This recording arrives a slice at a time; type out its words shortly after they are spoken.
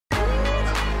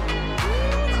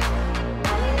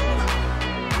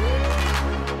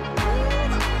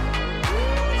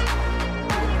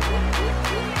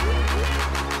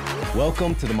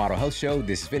Welcome to the Model Health Show.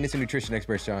 This is fitness and nutrition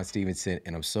expert Shawn Stevenson,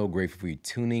 and I'm so grateful for you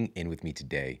tuning in with me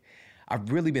today.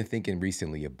 I've really been thinking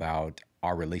recently about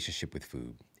our relationship with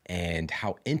food and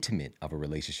how intimate of a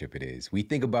relationship it is. We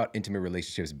think about intimate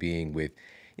relationships being with,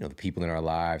 the people in our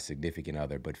lives, significant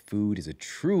other, but food is a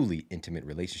truly intimate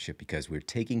relationship because we're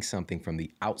taking something from the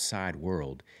outside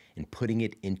world and putting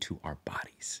it into our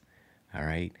bodies. All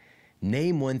right?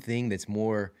 Name one thing that's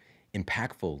more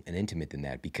impactful and intimate than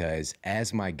that, because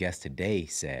as my guest today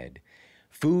said,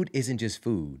 food isn't just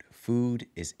food. Food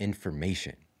is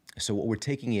information. So what we're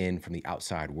taking in from the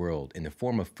outside world in the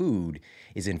form of food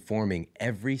is informing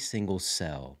every single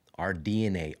cell, our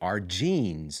DNA, our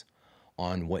genes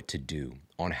on what to do,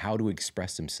 on how to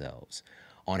express themselves,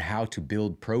 on how to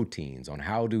build proteins, on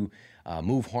how to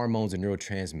move hormones and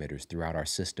neurotransmitters throughout our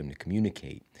system to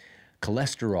communicate,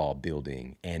 cholesterol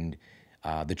building, and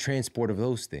the transport of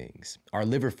those things, our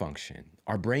liver function,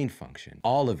 our brain function,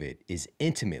 all of it is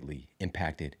intimately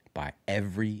impacted by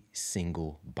every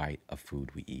single bite of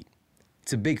food we eat.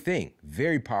 It's a big thing,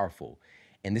 very powerful.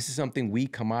 And this is something we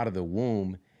come out of the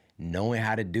womb knowing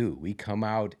how to do. We come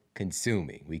out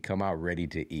consuming, we come out ready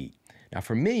to eat. Now,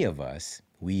 for many of us,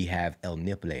 we have el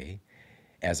nipple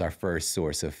as our first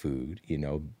source of food,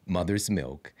 mother's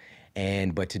milk.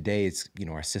 But today it's,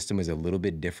 our system is a little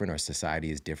bit different. Our society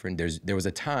is different. There was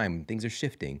a time, things are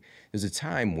shifting. There's a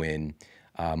time when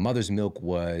mother's milk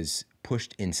was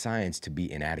pushed in science to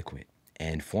be inadequate,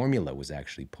 and formula was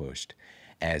actually pushed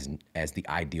as the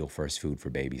ideal first food for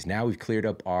babies. Now we've cleared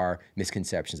up our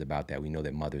misconceptions about that. We know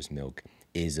that mother's milk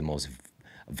is the most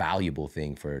valuable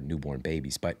thing for newborn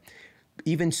babies. But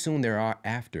even soon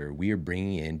thereafter, we are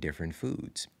bringing in different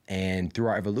foods. And through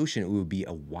our evolution, it will be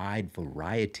a wide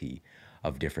variety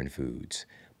of different foods.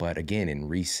 But again, in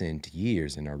recent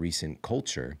years, in our recent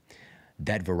culture,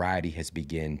 that variety has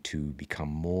begun to become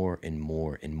more and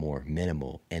more and more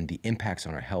minimal. And the impacts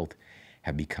on our health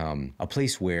have become a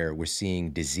place where we're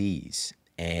seeing disease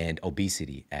and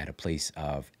obesity at a place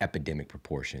of epidemic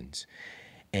proportions.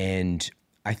 And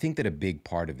I think that a big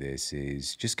part of this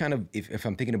is just kind of, if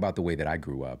I'm thinking about the way that I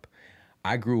grew up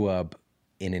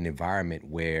in an environment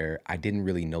where I didn't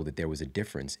really know that there was a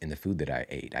difference in the food that I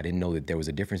ate. I didn't know that there was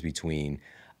a difference between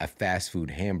a fast food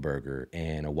hamburger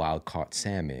and a wild caught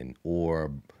salmon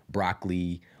or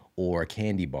broccoli or a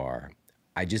candy bar.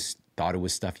 I just thought it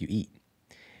was stuff you eat.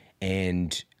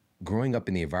 And growing up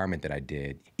in the environment that I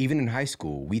did, even in high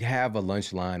school, we'd have a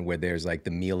lunch line where there's like the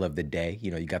meal of the day.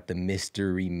 You got the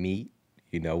mystery meat.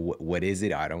 What is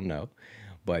it? I don't know.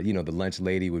 But, the lunch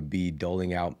lady would be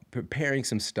doling out, preparing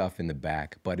some stuff in the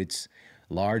back, but it's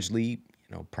largely,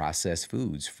 processed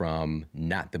foods from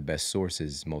not the best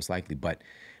sources, most likely. But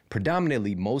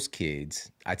predominantly, most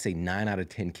kids, I'd say 9 out of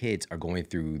 10 kids are going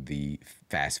through the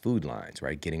fast food lines,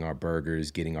 right? Getting our burgers,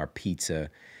 getting our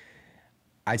pizza.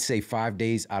 I'd say 5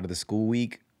 days out of the school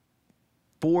week,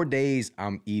 4 days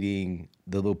I'm eating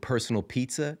the little personal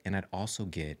pizza, and I'd also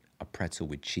get a pretzel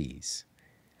with cheese.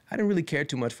 I didn't really care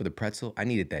too much for the pretzel. I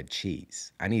needed that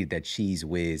cheese. I needed that Cheese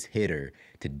Whiz hitter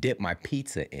to dip my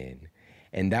pizza in.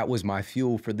 And that was my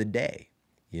fuel for the day,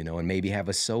 and maybe have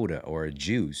a soda or a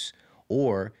juice.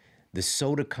 Or the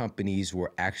soda companies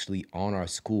were actually on our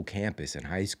school campus in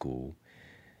high school,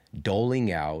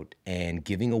 doling out and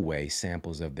giving away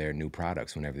samples of their new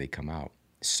products whenever they come out.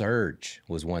 Surge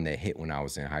was one that hit when I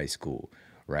was in high school,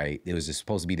 right? It was just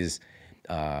supposed to be this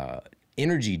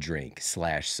energy drink /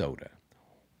 soda.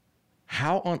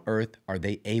 How on earth are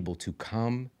they able to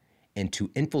come and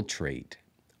to infiltrate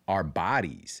our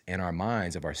bodies and our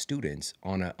minds of our students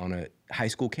on a high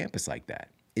school campus like that?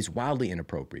 It's wildly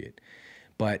inappropriate.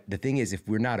 But the thing is, if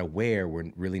we're not aware,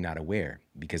 we're really not aware,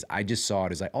 because I just saw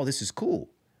it as like, oh, this is cool,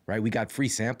 right? We got free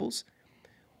samples.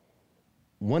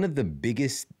 One of the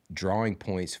biggest drawing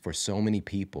points for so many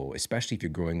people, especially if you're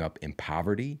growing up in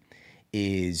poverty,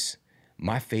 is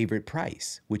my favorite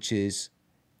price, which is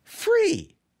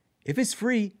free. If it's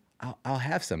free, I'll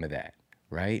have some of that,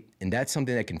 right? And that's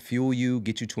something that can fuel you,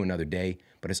 get you to another day,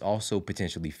 but it's also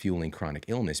potentially fueling chronic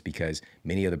illness, because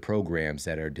many of the programs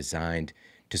that are designed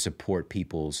to support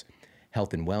people's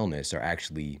health and wellness are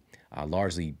actually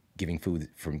largely giving food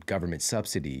from government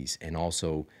subsidies and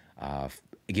also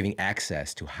giving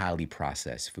access to highly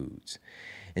processed foods.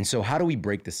 And so how do we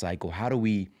break the cycle? How do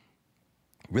we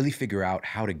really figure out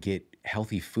how to get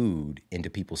healthy food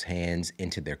into people's hands,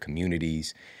 into their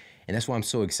communities? And that's why I'm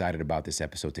so excited about this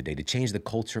episode today, to change the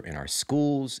culture in our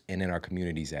schools and in our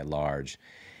communities at large.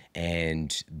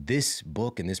 And this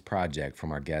book and this project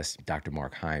from our guest, Dr.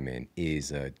 Mark Hyman,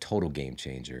 is a total game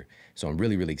changer. So I'm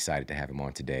really, really excited to have him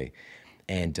on today.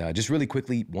 And just really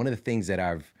quickly, one of the things that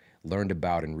I've learned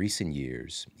about in recent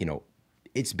years,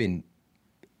 it's been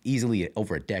easily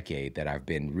over a decade that I've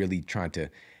been really trying to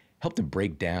help to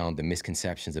break down the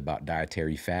misconceptions about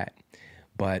dietary fat.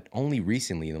 But only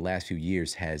recently, in the last few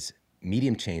years, has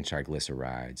medium chain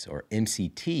triglycerides, or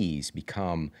MCTs,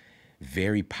 become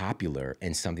very popular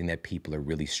and something that people are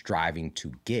really striving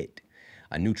to get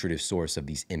a nutritive source of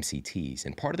these MCTs.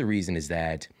 And part of the reason is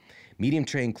that medium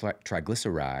chain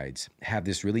triglycerides have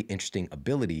this really interesting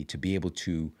ability to be able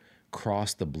to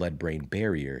cross the blood-brain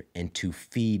barrier and to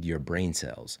feed your brain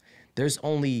cells. There's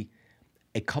only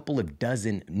a couple of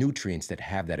dozen nutrients that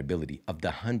have that ability, of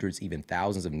the hundreds, even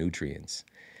thousands of nutrients,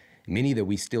 many that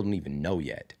we still don't even know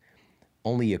yet.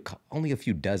 Only a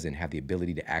few dozen have the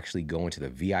ability to actually go into the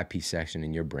VIP section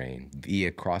in your brain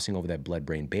via crossing over that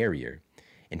blood-brain barrier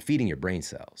and feeding your brain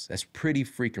cells. That's pretty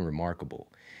freaking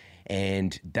remarkable.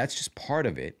 And that's just part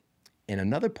of it. And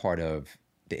another part of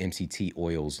the MCT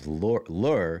oil's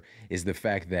lure is the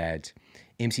fact that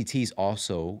MCTs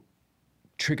also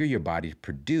trigger your body to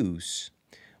produce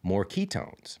more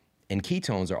ketones. And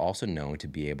ketones are also known to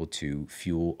be able to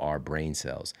fuel our brain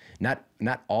cells. Not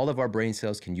all of our brain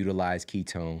cells can utilize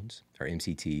ketones or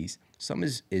MCTs. Some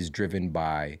is driven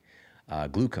by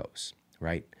glucose,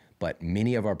 right? But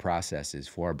many of our processes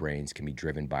for our brains can be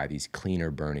driven by these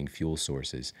cleaner burning fuel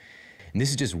sources. And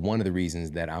this is just one of the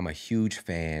reasons that I'm a huge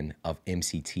fan of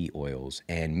MCT oils.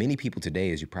 And many people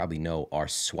today, as you probably know, are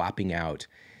swapping out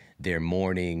their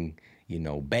morning,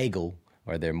 bagel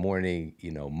or their morning,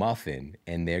 muffin,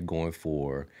 and they're going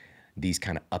for these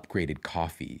kind of upgraded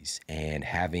coffees and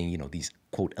having, these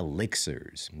quote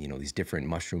elixirs, these different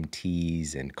mushroom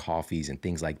teas and coffees and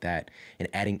things like that, and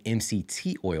adding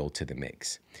MCT oil to the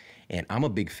mix. And I'm a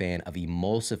big fan of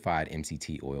emulsified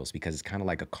MCT oils because it's kind of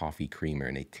like a coffee creamer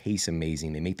and they taste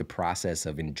amazing. They make the process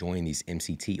of enjoying these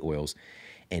MCT oils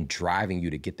and driving you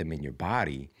to get them in your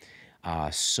body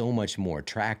so much more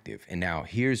attractive. And now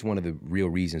here's one of the real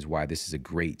reasons why this is a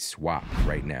great swap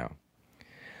right now.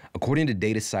 According to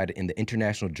data cited in the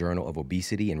International Journal of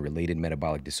Obesity and Related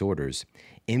Metabolic Disorders,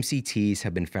 MCTs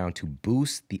have been found to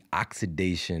boost the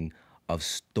oxidation of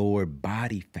stored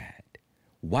body fat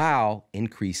while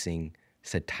increasing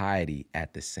satiety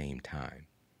at the same time.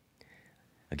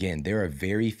 Again, there are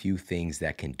very few things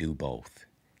that can do both.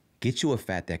 Get you a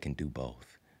fat that can do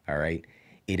both, all right?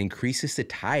 It increases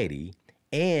satiety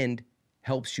and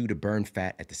helps you to burn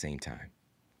fat at the same time.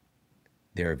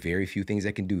 There are very few things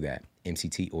that can do that.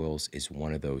 MCT oils is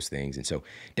one of those things. And so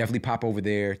definitely pop over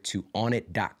there to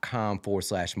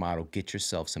onnit.com/model. Get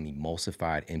yourself some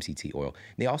emulsified MCT oil.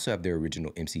 They also have their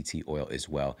original MCT oil as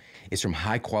well. It's from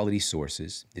high quality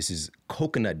sources. This is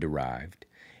coconut derived,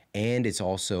 and it's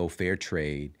also fair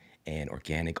trade and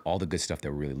organic, all the good stuff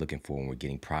that we're really looking for when we're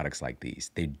getting products like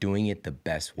these. They're doing it the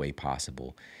best way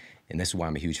possible. And this is why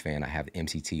I'm a huge fan. I have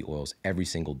MCT oils every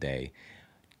single day.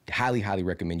 Highly, highly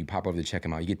recommend you pop over to check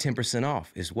them out. You get 10%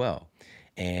 off as well.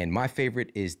 And my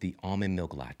favorite is the almond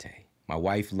milk latte. My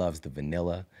wife loves the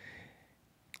vanilla.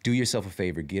 Do yourself a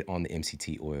favor, get on the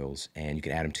MCT oils, and you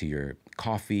can add them to your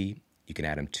coffee. You can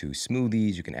add them to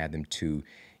smoothies. You can add them to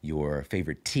your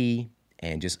favorite tea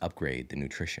and just upgrade the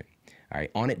nutrition. All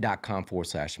right,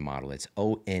 onnit.com/model. It's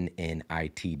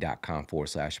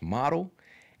onnit.com/model.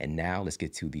 And now let's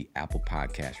get to the Apple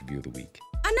Podcast Review of the Week.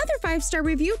 Another 5-star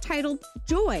review titled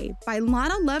Joy by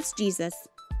Lana Loves Jesus.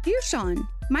 Dear Shawn,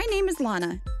 my name is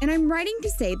Lana, and I'm writing to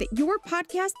say that your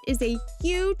podcast is a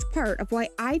huge part of why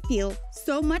I feel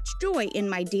so much joy in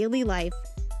my daily life.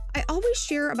 I always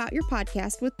share about your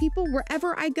podcast with people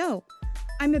wherever I go.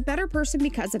 I'm a better person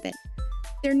because of it.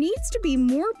 There needs to be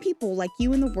more people like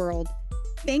you in the world.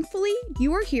 Thankfully,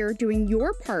 you are here doing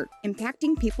your part,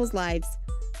 impacting people's lives.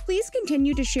 Please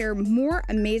continue to share more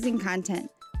amazing content.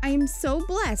 I am so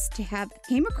blessed to have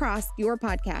came across your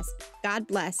podcast. God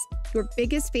bless. Your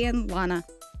biggest fan, Lana.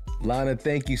 Lana,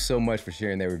 thank you so much for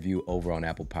sharing that review over on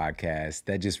Apple Podcasts.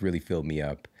 That just really filled me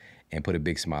up and put a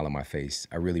big smile on my face.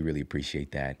 I really, really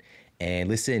appreciate that. And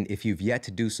listen, if you've yet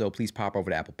to do so, please pop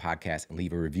over to Apple Podcasts and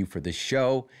leave a review for this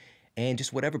show. And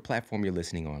just whatever platform you're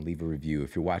listening on, leave a review.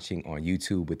 If you're watching on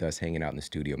YouTube with us hanging out in the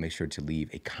studio, make sure to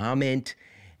leave a comment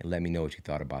and let me know what you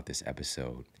thought about this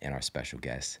episode and our special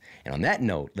guests. And on that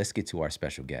note, let's get to our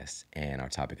special guests and our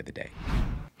topic of the day.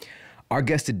 Our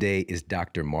guest today is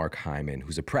Dr. Mark Hyman,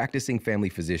 who's a practicing family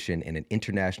physician and an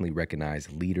internationally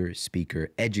recognized leader, speaker,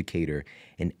 educator,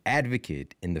 and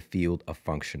advocate in the field of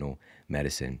functional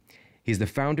medicine. He's the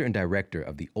founder and director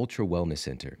of the Ultra Wellness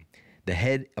Center, the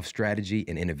head of strategy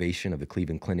and innovation of the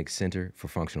Cleveland Clinic Center for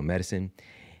Functional Medicine,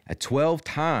 a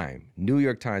 12-time New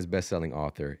York Times bestselling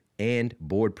author, and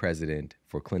board president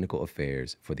for clinical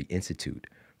affairs for the Institute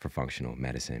for functional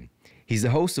medicine. He's the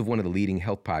host of one of the leading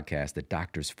health podcasts, The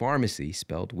Doctor's Pharmacy,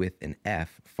 spelled with an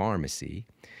F, pharmacy.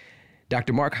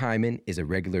 Dr. Mark Hyman is a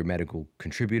regular medical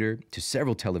contributor to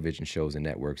several television shows and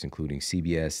networks, including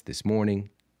CBS This Morning,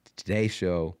 Today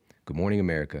Show, Good Morning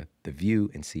America, The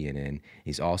View, and CNN.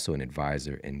 He's also an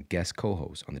advisor and guest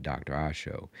co-host on The Dr. Oz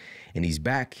Show. And he's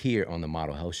back here on the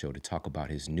Model Health Show to talk about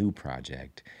his new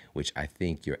project, which I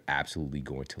think you're absolutely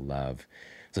going to love.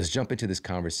 So let's jump into this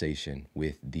conversation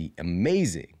with the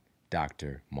amazing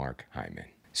Dr. Mark Hyman.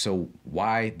 So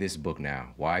why this book now?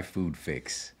 Why Food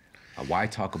Fix? Why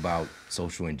talk about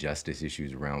social injustice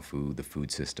issues around food, the food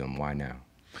system? Why now?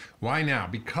 Why now?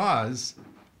 Because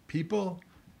people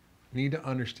need to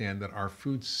understand that our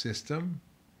food system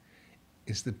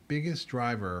is the biggest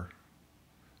driver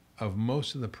of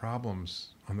most of the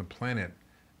problems on the planet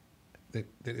that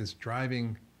is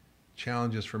driving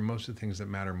challenges for most of the things that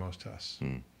matter most to us.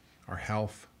 Our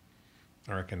health,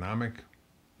 our economic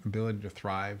ability to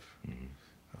thrive,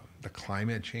 the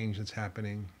climate change that's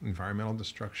happening, environmental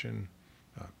destruction,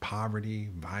 poverty,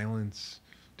 violence,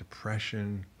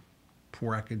 depression,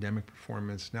 poor academic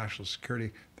performance, national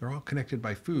security. They're all connected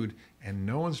by food, and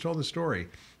no one's told the story.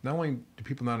 Not only do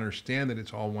people not understand that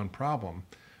it's all one problem,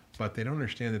 but they don't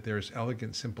understand that there's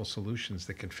elegant, simple solutions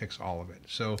that can fix all of it.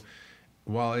 So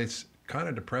while it's kind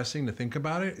of depressing to think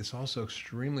about it, it's also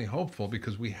extremely hopeful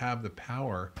because we have the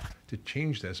power to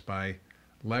change this by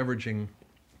leveraging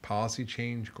policy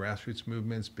change, grassroots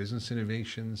movements, business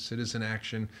innovations, citizen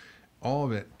action. All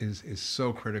of it is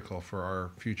so critical for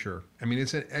our future. I mean,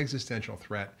 it's an existential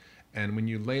threat. And when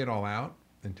you lay it all out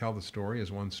and tell the story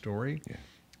as one story,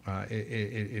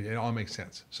 it all makes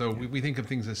sense. So we think of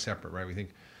things as separate, right? We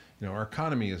think, our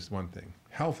economy is one thing.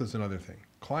 Health is another thing.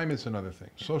 Climate's another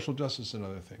thing. Social justice is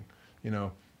another thing.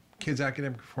 Kids'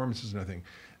 academic performance is another thing.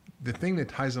 The thing that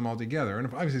ties them all together, and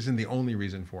obviously isn't the only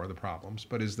reason for the problems,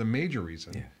 but is the major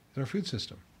reason, is our food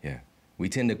system. Yeah. We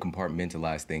tend to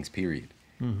compartmentalize things, period.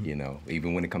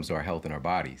 Even when it comes to our health and our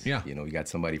bodies. Yeah. You got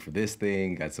somebody for this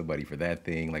thing, got somebody for that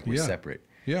thing, like we're separate.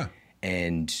 Yeah.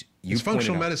 And it's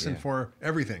functional medicine for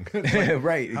everything.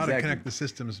 Right, how exactly. to connect the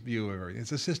systems view of everything.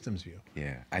 It's a systems view.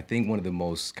 Yeah. I think one of the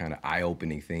most kind of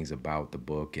eye-opening things about the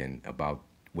book and about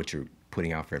what you're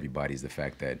putting out for everybody is the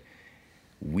fact that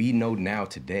we know now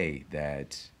today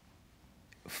that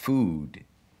food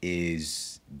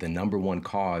is the #1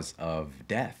 cause of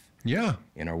death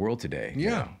in our world today.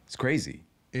 Yeah. It's crazy.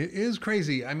 It is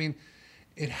crazy. I mean,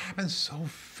 it happens so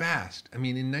fast. I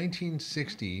mean, in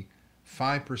 1960,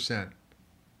 5%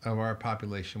 of our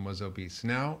population was obese.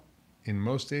 Now, in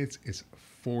most states, it's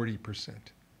 40%.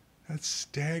 That's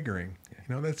staggering.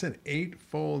 That's an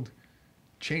 8-fold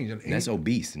change. And that's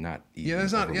obese, not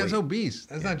that's not. Yeah, that's obese.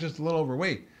 That's not just a little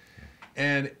overweight.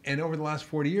 And over the last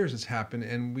 40 years, it's happened,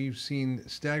 and we've seen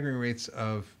staggering rates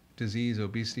of disease,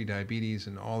 obesity, diabetes,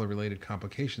 and all the related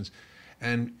complications,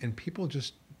 and people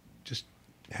just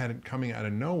had it coming out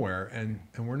of nowhere, and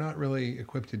we're not really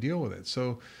equipped to deal with it.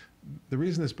 So the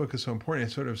reason this book is so important,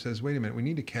 it sort of says, wait a minute, we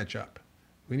need to catch up.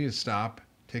 We need to stop,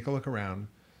 take a look around,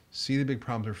 see the big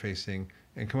problems we're facing,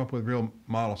 and come up with real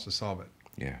models to solve it.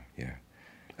 Yeah.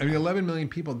 I mean, 11 million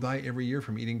people die every year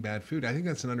from eating bad food. I think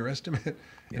that's an underestimate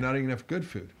and not eating enough good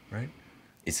food, right?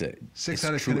 It's a 6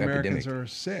 out of 10 Americans are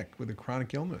sick with a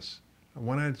chronic illness.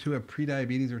 1 out of 2 have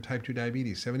prediabetes or type 2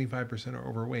 diabetes. 75% are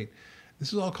overweight.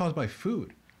 This is all caused by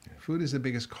food. Food is the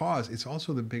biggest cause. It's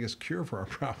also the biggest cure for our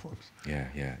problems.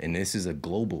 Yeah. And this is a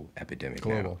global epidemic.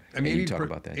 Global. Now. I mean, you talk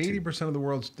about that 80% of the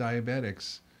world's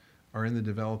diabetics are in the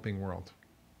developing world.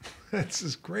 That's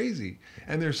just crazy.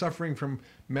 And they're suffering from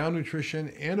malnutrition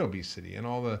and obesity and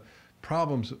all the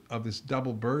problems of this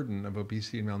double burden of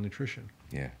obesity and malnutrition.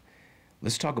 Yeah.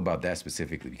 Let's talk about that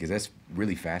specifically, because that's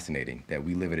really fascinating that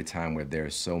we live at a time where there are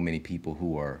so many people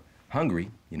who are hungry,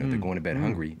 they're going to bed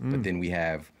hungry, but then we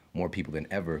have more people than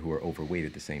ever who are overweight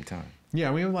at the same time.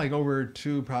 Yeah, we have like over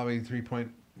probably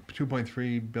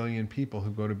 2.3 billion people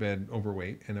who go to bed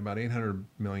overweight, and about 800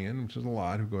 million, which is a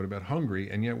lot, who go to bed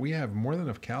hungry, and yet we have more than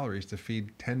enough calories to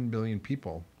feed 10 billion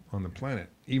people on the planet,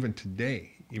 even today,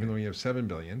 even though we have 7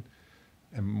 billion.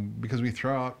 And because we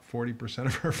throw out 40%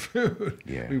 of our food,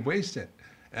 we waste it.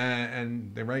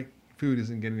 And the right food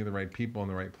isn't getting to the right people in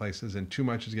the right places, and too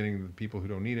much is getting to the people who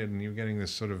don't need it, and you're getting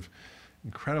this sort of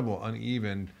incredible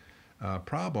uneven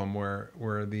problem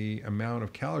where the amount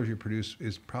of calories you produce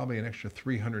is probably an extra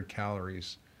 300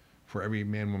 calories for every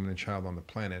man, woman, and child on the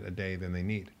planet a day than they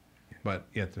need. But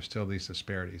yet there's still these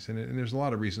disparities, and there's a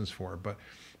lot of reasons for it. But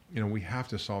we have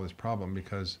to solve this problem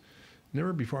because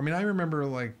never before. I mean, I remember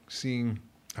like seeing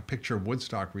a picture of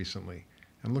Woodstock recently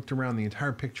and looked around the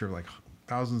entire picture, like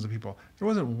thousands of people. There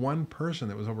wasn't one person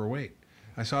that was overweight.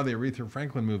 I saw the Aretha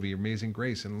Franklin movie, Amazing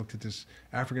Grace, and looked at this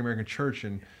African-American church,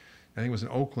 and I think it was in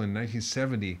Oakland,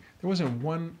 1970. There wasn't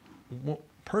one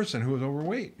person who was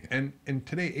overweight. And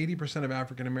today, 80% of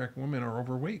African-American women are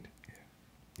overweight.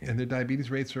 And their diabetes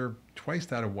rates are twice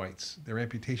that of whites. Their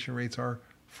amputation rates are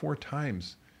 4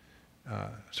 times.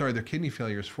 Their kidney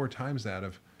failure is 4 times that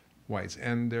of whites.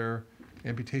 And their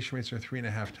amputation rates are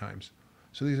 3.5 times.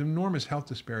 So these enormous health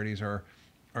disparities are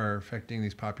affecting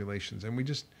these populations. And we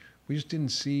just didn't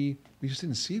see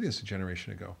this a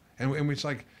generation ago. And it's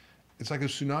like a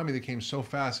tsunami that came so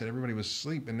fast that everybody was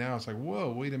asleep. And now it's like,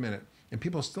 whoa, wait a minute. And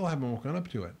people still haven't woken up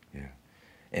to it. Yeah.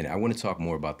 And I want to talk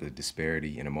more about the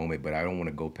disparity in a moment, but I don't want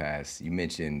to go past, you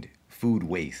mentioned food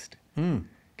waste. Can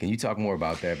you talk more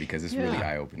about that? Because it's really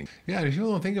eye-opening. Yeah, if you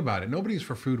don't think about it, nobody's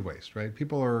for food waste, right?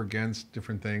 People are against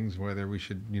different things, whether we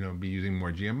should, be using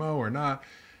more GMO or not,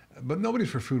 but nobody's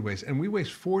for food waste. And we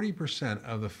waste 40%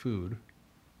 of the food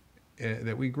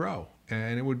that we grow.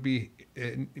 And we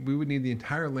would need the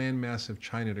entire land mass of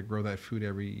China to grow that food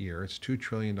every year. It's $2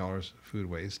 trillion food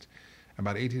waste.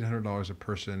 About $1,800 a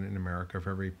person in America, for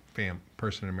every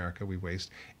person in America we waste.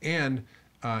 And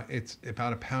it's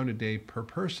about £1 a day per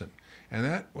person.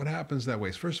 And what happens to that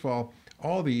waste? First of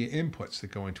all the inputs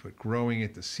that go into it, growing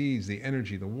it, the seeds, the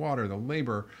energy, the water, the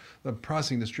labor, the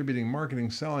processing, distributing, marketing,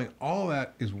 selling, all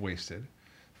that is wasted.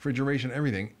 Refrigeration,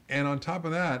 everything. And on top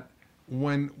of that,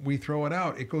 when we throw it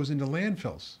out, it goes into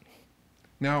landfills.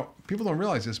 Now, people don't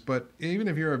realize this, but even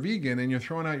if you're a vegan and you're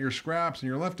throwing out your scraps and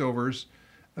your leftovers,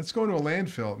 that's going to a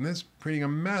landfill, and that's creating a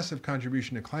massive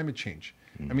contribution to climate change.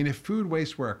 I mean, if food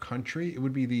waste were a country, it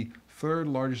would be the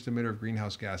 3rd largest emitter of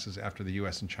greenhouse gases after the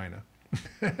US and China.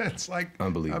 It's like a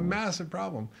massive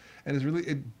problem. And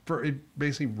it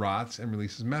basically rots and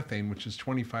releases methane, which is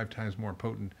 25 times more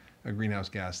potent a greenhouse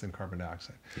gas than carbon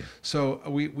dioxide. Yeah. So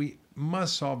we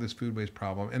must solve this food waste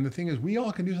problem. And the thing is, we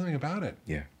all can do something about it.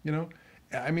 Yeah.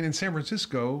 I mean, in San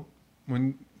Francisco,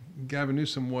 when Gavin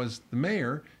Newsom was the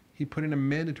mayor, he put in a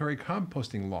mandatory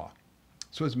composting law.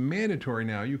 So it's mandatory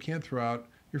now. You can't throw out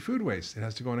your food waste. It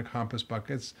has to go into compost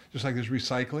buckets. Just like there's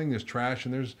recycling, there's trash,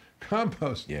 and there's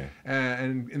compost. Yeah.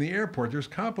 And in the airport, there's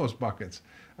compost buckets.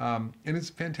 And it's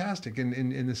fantastic.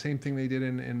 And the same thing they did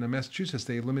in Massachusetts,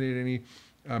 they eliminated any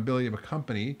ability of a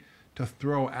company to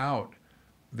throw out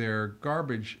their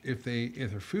garbage if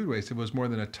their food waste, it was more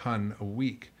than a ton a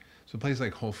week. So places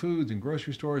like Whole Foods and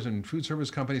grocery stores and food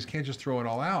service companies can't just throw it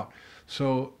all out.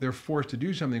 So they're forced to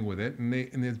do something with it. And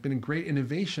there's been a great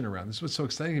innovation around. This is what's so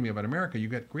exciting to me about America.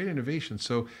 You've got great innovation.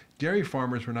 So dairy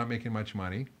farmers were not making much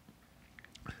money.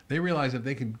 They realized if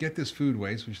they could get this food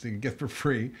waste, which they could get for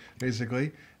free,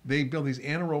 basically, they built these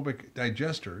anaerobic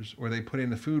digesters where they put in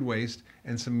the food waste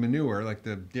and some manure, like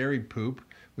the dairy poop,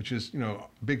 which is, a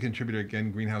big contributor,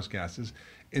 again, greenhouse gases,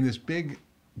 in this big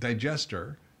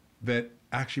digester that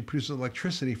actually produces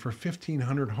electricity for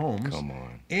 1,500 homes. Come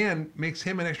on. And makes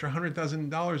him an extra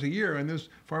 $100,000 a year. And those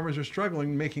farmers are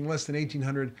struggling, making less than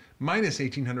minus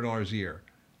 $1,800 a year,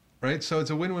 right? So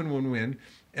it's a win-win-win-win.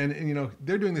 And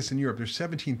they're doing this in Europe. There's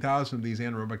 17,000 of these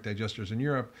anaerobic digesters in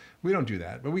Europe. We don't do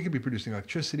that, but we could be producing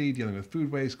electricity, dealing with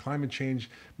food waste, climate change,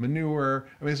 manure.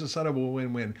 I mean, it's a sort of a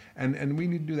win-win. And we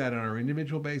need to do that on our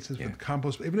individual basis with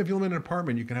compost. Even if you live in an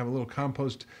apartment, you can have a little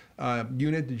compost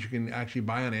unit that you can actually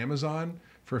buy on Amazon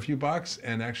for a few bucks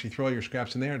and actually throw all your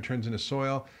scraps in there. It turns into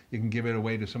soil. You can give it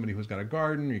away to somebody who's got a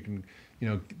garden. You can,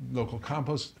 local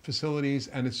compost facilities.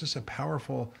 And it's just a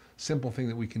powerful, simple thing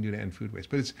that we can do to end food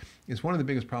waste. But it's one of the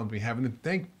biggest problems we have. And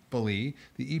thankfully,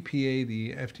 the EPA,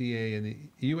 the FDA, and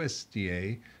the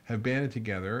USDA have banded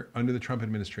together under the Trump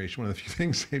administration. One of the few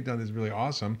things they've done is really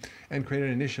awesome, and created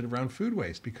an initiative around food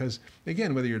waste. Because,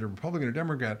 again, whether you're a Republican or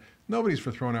Democrat, nobody's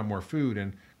for throwing out more food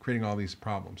and creating all these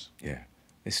problems. Yeah,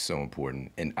 it's so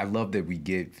important. And I love that we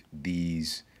give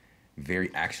these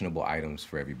very actionable items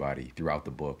for everybody throughout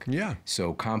the book. Yeah.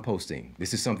 So composting,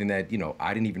 this is something that,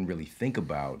 I didn't even really think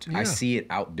about. Yeah. I see it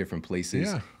out different places.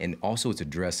 Yeah. And also it's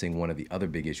addressing one of the other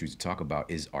big issues to talk about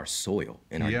is our soil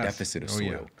and our deficit of soil.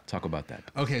 Yeah. Talk about that.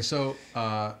 Okay, so,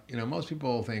 most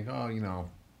people think, how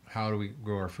do we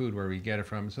grow our food, where we get it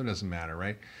from? So it doesn't matter,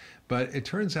 right? But it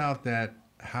turns out that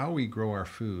how we grow our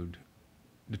food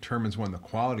determines, one, the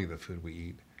quality of the food we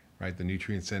eat, right? The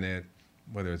nutrients in it,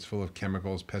 whether it's full of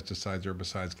chemicals, pesticides,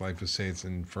 herbicides, glyphosates,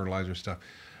 and fertilizer stuff.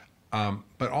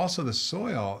 But also the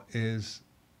soil is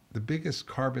the biggest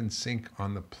carbon sink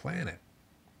on the planet.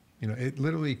 It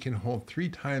literally can hold 3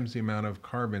 times the amount of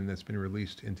carbon that's been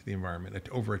released into the environment, at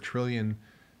over 1 trillion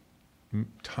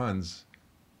tons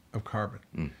of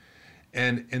carbon.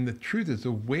 And the truth is,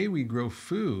 the way we grow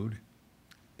food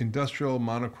industrial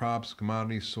monocrops,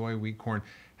 commodities, soy, wheat, corn,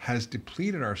 has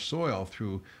depleted our soil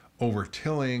through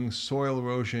over-tilling, soil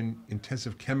erosion,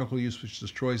 intensive chemical use, which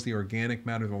destroys the organic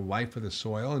matter, the life of the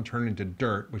soil, and turn it into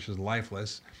dirt, which is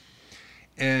lifeless.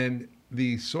 And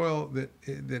the soil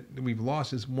that we've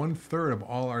lost is 1/3 of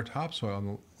all our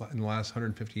topsoil in the last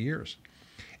 150 years.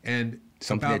 And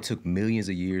something that took millions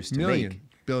of years to make.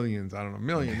 Billions, I don't know,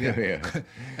 million. Yeah.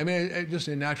 I mean, just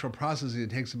in natural processes, it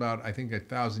takes about, I think,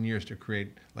 1,000 years to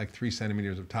create like 3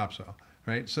 centimeters of topsoil.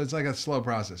 Right, so it's like a slow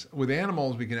process. With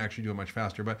animals, we can actually do it much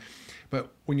faster.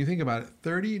 But when you think about it,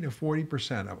 30 to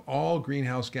 40% of all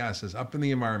greenhouse gases up in the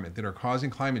environment that are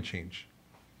causing climate change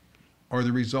are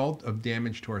the result of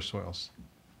damage to our soils.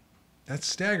 That's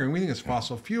staggering. We think it's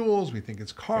fossil fuels. We think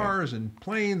it's cars and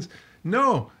planes.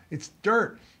 No, it's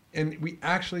dirt. And we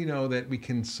actually know that we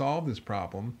can solve this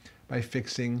problem by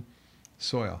fixing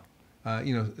soil.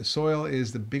 Soil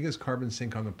is the biggest carbon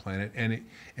sink on the planet,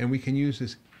 and we can use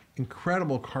this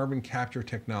incredible carbon capture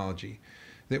technology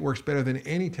that works better than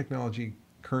any technology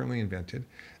currently invented,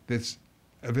 that's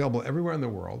available everywhere in the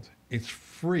world. It's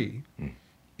free.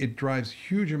 It drives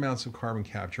huge amounts of carbon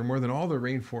capture, more than all the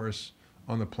rainforests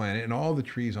on the planet and all the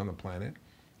trees on the planet.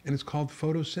 And it's called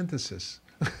photosynthesis.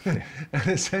 And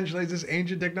essentially, it's this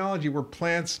ancient technology where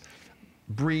plants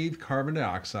breathe carbon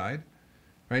dioxide,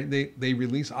 right? They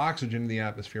release oxygen in the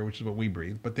atmosphere, which is what we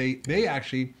breathe, but they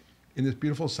actually, in this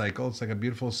beautiful cycle, it's like a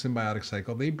beautiful symbiotic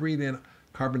cycle, they breathe in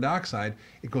carbon dioxide,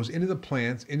 it goes into the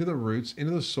plants, into the roots,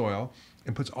 into the soil,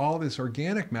 and puts all this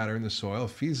organic matter in the soil,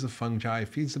 feeds the fungi,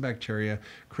 feeds the bacteria,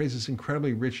 creates this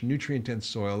incredibly rich, nutrient-dense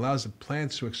soil, allows the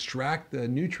plants to extract the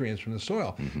nutrients from the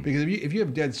soil. Because if you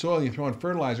have dead soil and you throw in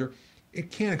fertilizer, it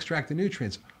can't extract the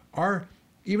nutrients.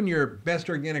 Even your best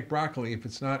organic broccoli, if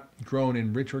it's not grown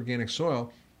in rich organic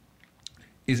soil,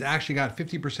 is actually got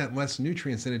 50% less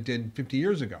nutrients than it did 50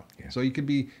 years ago. Yeah. So you could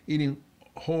be eating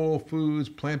whole foods,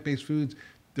 plant-based foods.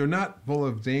 They're not full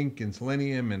of zinc and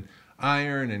selenium and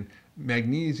iron and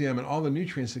magnesium and all the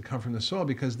nutrients that come from the soil,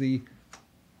 because the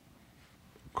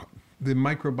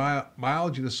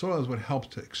microbiology of the soil is what helps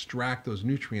to extract those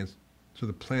nutrients so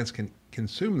the plants can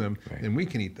consume them, right, and we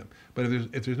can eat them. But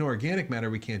if there's no organic matter,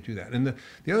 we can't do that. And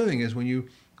the other thing is, when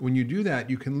you do that,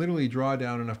 you can literally draw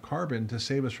down enough carbon to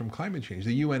save us from climate change.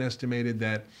 The UN estimated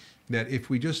that if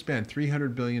we just spent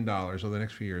 $300 billion over the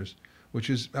next few years, which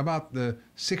is about the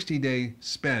 60-day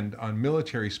spend on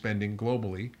military spending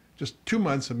globally, just 2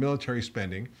 months of military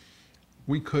spending,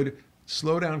 we could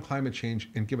slow down climate change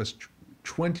and give us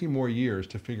 20 more years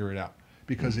to figure it out,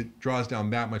 because it draws down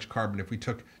that much carbon. If we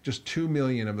took just 2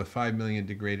 million of the 5 million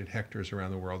degraded hectares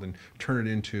around the world and turn it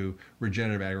into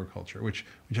regenerative agriculture, which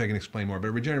I can explain more, but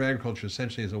regenerative agriculture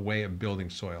essentially is a way of building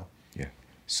soil. Yeah,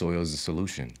 soil is the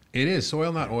solution. It is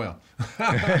soil, not oil.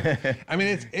 I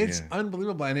mean, it's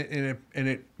unbelievable, and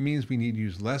it means we need to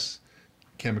use less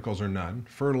chemicals or none.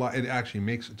 It actually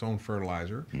makes its own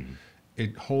fertilizer.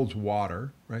 It holds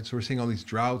water, right? So we're seeing all these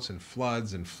droughts and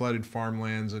floods and flooded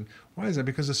farmlands. And why is that?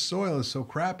 Because the soil is so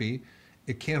crappy,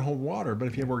 it can't hold water. But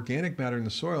if you have organic matter in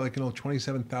the soil, it can hold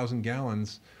 27,000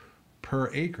 gallons per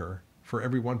acre for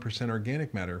every 1%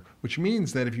 organic matter, which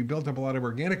means that if you built up a lot of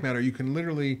organic matter, you can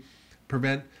literally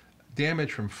prevent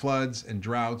damage from floods and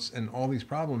droughts and all these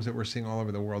problems that we're seeing all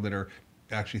over the world that are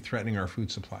actually threatening our food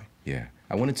supply. Yeah,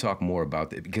 I want to talk more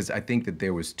about that, because I think that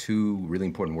there was two really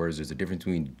important words. There's a difference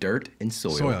between dirt and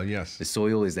soil. Soil, yes. The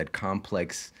soil is that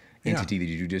complex entity that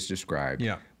you just described.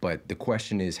 Yeah. But the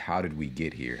question is, how did we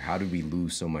get here? How did we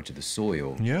lose so much of the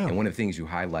soil? Yeah. And one of the things you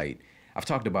highlight, I've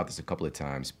talked about this a couple of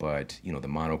times, but the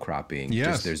monocropping,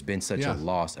 yes, there's been such a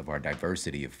loss of our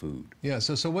diversity of food. Yeah,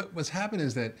 so what's happened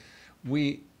is that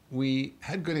we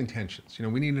had good intentions.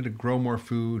 We needed to grow more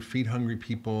food, feed hungry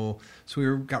people. So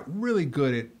we got really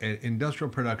good at industrial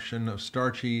production of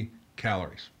starchy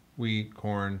calories, wheat,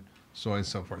 corn, soy, and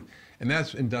so forth. And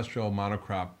that's industrial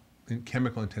monocrop,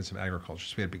 chemical intensive agriculture.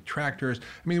 So we had big tractors.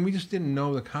 I mean, we just didn't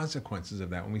know the consequences of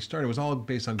that when we started. It was all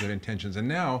based on good intentions. And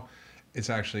now it's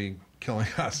actually killing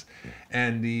us.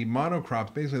 And the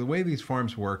monocrops, basically the way these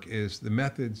farms work is the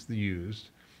methods they used,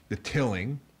 the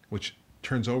tilling, which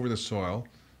turns over the soil,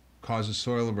 causes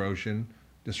soil erosion,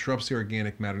 disrupts the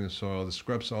organic matter in the soil,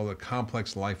 disrupts all the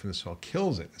complex life in the soil,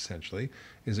 kills it essentially,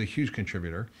 is a huge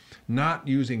contributor. Not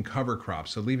using cover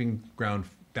crops, so leaving ground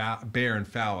bare and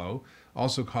fallow,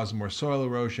 also causes more soil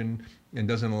erosion and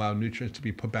doesn't allow nutrients to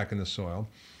be put back in the soil.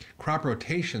 Crop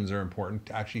rotations are important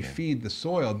to actually feed the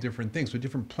soil different things. So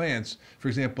different plants, for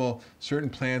example, certain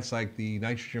plants like the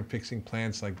nitrogen fixing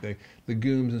plants like the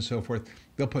legumes and so forth,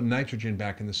 they'll put nitrogen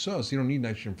back in the soil, so you don't need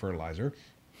nitrogen fertilizer.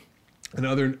 and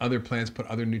other plants put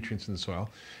other nutrients in the soil,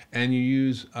 and you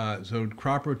use so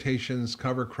crop rotations,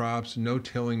 cover crops, no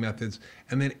tilling methods,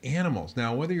 and then animals.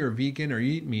 Now, whether you're a vegan or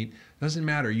you eat meat, doesn't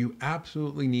matter. You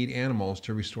absolutely need animals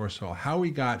to restore soil. How we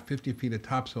got 50 feet of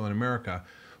topsoil in America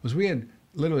was we had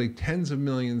literally tens of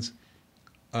millions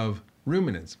of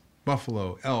ruminants,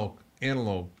 buffalo, elk,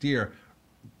 antelope, deer,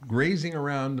 grazing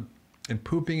around and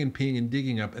pooping and peeing and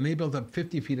digging up, and they built up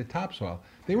 50 feet of topsoil.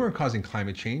 They weren't causing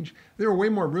climate change. There were way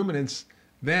more ruminants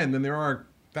then than there are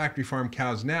factory farm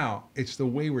cows now. It's the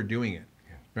way we're doing it,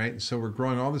 right? So we're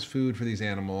growing all this food for these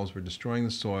animals, we're destroying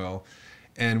the soil,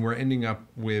 and we're ending up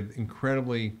with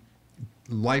incredibly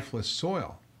lifeless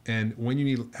soil. And when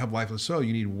you have lifeless soil,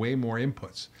 you need way more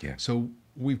inputs. Yeah. So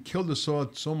we've killed the soil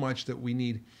so much that we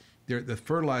need, the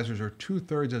fertilizers are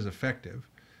 2/3 as effective,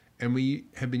 and we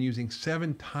have been using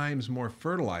 7 times more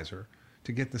fertilizer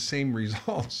to get the same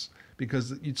results,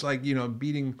 because it's like,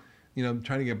 beating,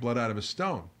 trying to get blood out of a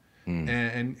stone.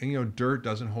 And dirt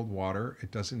doesn't hold water.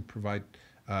 It doesn't provide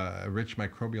a rich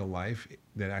microbial life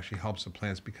that actually helps the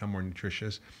plants become more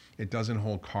nutritious. It doesn't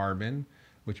hold carbon,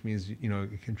 which means,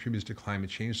 it contributes to climate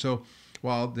change. So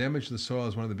while damage to the soil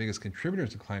is one of the biggest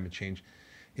contributors to climate change,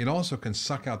 it also can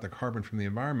suck out the carbon from the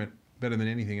environment better than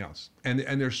anything else. And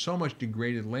there's so much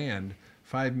degraded land,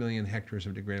 5 million hectares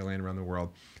of degraded land around the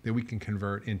world, that we can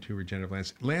convert into regenerative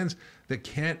lands. Lands that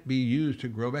can't be used to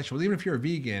grow vegetables. Even if you're a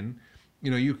vegan,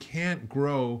 you can't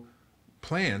grow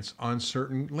plants on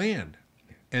certain land.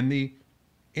 And the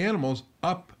animals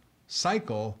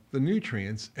upcycle the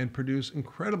nutrients and produce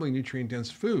incredibly nutrient-dense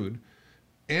food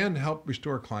and help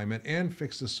restore climate and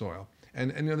fix the soil. And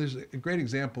there's a great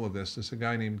example of this. There's a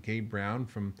guy named Gabe Brown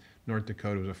from North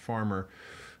Dakota, who was a farmer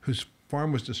whose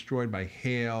farm was destroyed by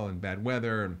hail and bad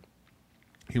weather, and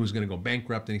he was going to go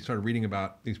bankrupt, and he started reading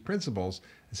about these principles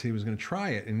and said he was going to try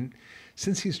it. And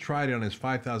since he's tried it on his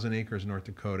 5,000 acres in North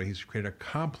Dakota, he's created a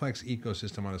complex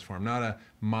ecosystem on his farm, not a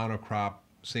monocrop,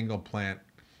 single plant,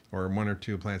 or 1 or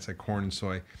 2 plants like corn and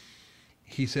soy.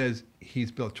 He says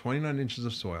he's built 29 inches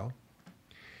of soil.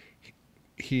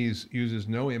 He uses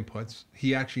no inputs.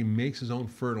 He actually makes his own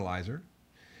fertilizer.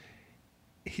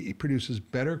 He produces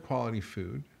better quality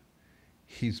food.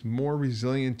 He's more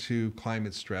resilient to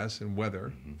climate stress and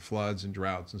weather, floods and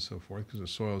droughts and so forth, because the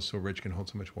soil is so rich, can hold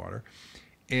so much water.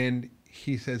 And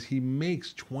he says he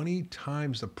makes 20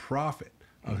 times the profit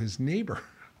of his neighbor.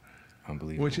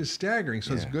 Unbelievable. Which is staggering.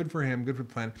 So it's good for him, good for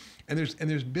the planet. And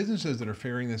there's businesses that are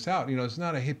figuring this out. It's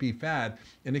not a hippie fad,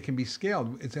 and it can be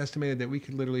scaled. It's estimated that we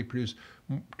could literally produce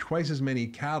twice as many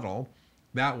cattle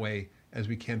that way as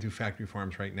we can through factory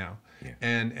farms right now. Yeah.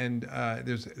 And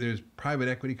there's private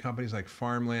equity companies like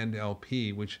Farmland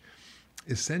LP, which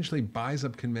essentially buys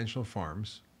up conventional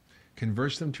farms,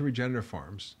 converts them to regenerative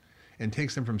farms, and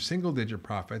takes them from single-digit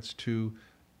profits to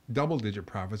double-digit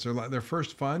profits. Their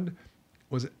first fund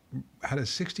had a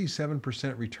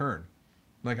 67% return.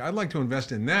 Like, I'd like to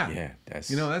invest in that. Yeah,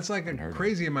 that's like a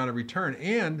crazy amount of return.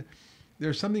 And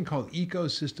there's something called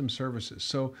ecosystem services.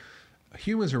 So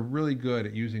humans are really good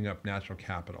at using up natural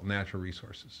capital, natural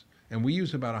resources. And we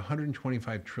use about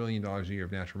 $125 trillion a year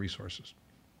of natural resources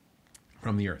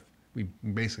from the earth. We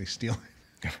basically steal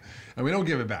it and we don't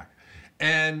give it back.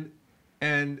 And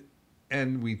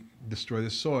we destroy the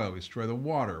soil, we destroy the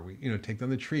water, we take down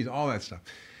the trees, all that stuff.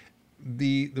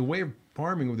 The way of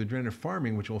farming with regenerative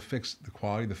farming, which will fix the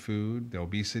quality of the food, the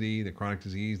obesity, the chronic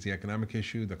disease, the economic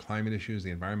issue, the climate issues,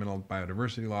 the environmental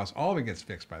biodiversity loss, all of it gets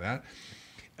fixed by that.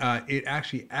 It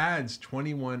actually adds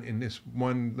 21, in this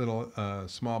one little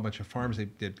small bunch of farms, they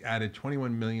added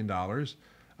 $21 million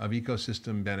of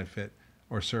ecosystem benefit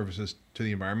or services to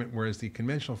the environment, whereas the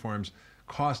conventional farms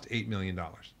cost $8 million.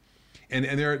 And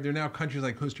there are now countries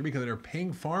like Costa Rica that are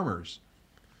paying farmers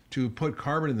to put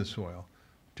carbon in the soil,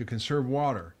 to conserve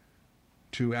water,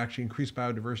 to actually increase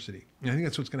biodiversity. And I think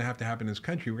that's what's going to have to happen in this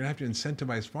country. We're going to have to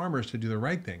incentivize farmers to do the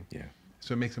right thing. Yeah.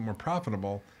 So it makes it more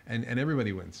profitable, and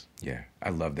everybody wins. Yeah, I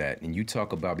love that. And you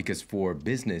talk about, because for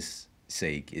business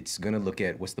sake, it's going to look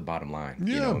at what's the bottom line,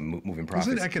 moving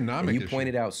profits. It's an economic and you issue.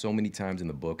 pointed out so many times in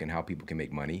the book and how people can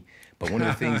make money. But one of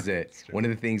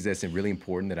the things that's really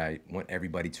important that I want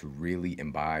everybody to really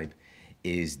imbibe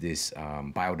is this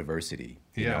biodiversity,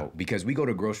 you know, because we go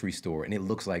to a grocery store and it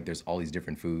looks like there's all these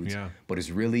different foods, but it's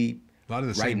really, a lot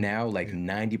of the right same, now, like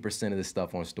 90% of the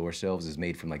stuff on store shelves is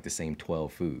made from like the same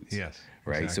 12 foods. Yes.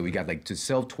 Right. Exactly. So we got like to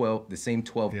sell the same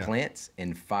 12 plants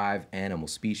and 5 animal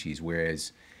species,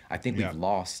 whereas I think we've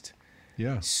lost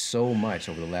so much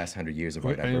over the last 100 years of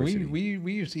our diversity.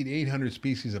 We used to eat 800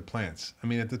 species of plants. I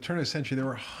mean, at the turn of the century, there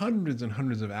were hundreds and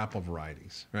hundreds of apple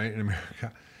varieties, right, in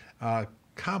America.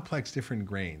 Complex different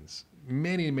grains,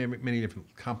 many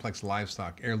different complex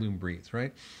livestock, heirloom breeds,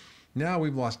 right? Now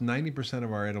we've lost 90%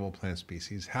 of our edible plant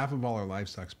species, half of all our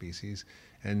livestock species,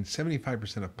 and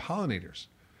 75% of pollinators,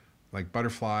 like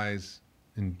butterflies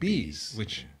and bees,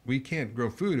 which we can't grow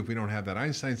food if we don't have that.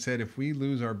 Einstein said if we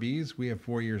lose our bees, we have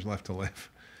 4 years left to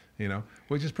live,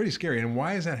 which is pretty scary. And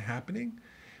why is that happening?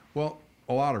 Well,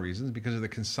 a lot of reasons, because of the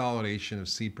consolidation of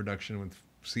seed production with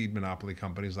seed monopoly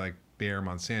companies like Bayer,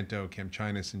 Monsanto,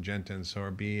 ChemChina, Syngenta, and so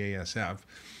are BASF,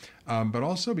 but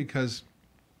also because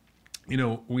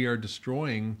we are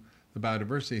destroying the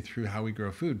biodiversity through how we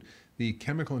grow food. The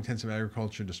chemical intensive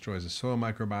agriculture destroys the soil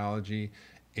microbiology.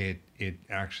 It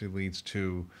actually leads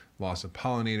to loss of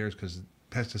pollinators because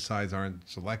pesticides aren't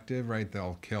selective, right?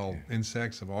 They'll kill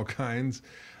insects of all kinds.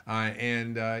 We've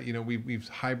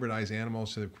hybridized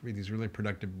animals to create these really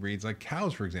productive breeds, like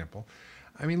cows, for example.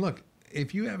 I mean, look,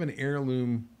 if you have an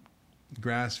heirloom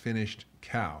grass-finished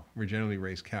cow, regeneratively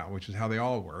raised cow, which is how they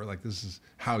all were, like this is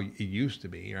how it used to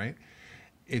be, right?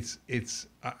 It's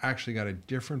actually got a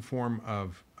different form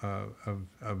of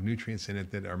nutrients in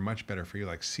it that are much better for you,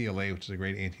 like CLA, which is a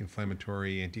great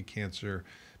anti-inflammatory, anti-cancer,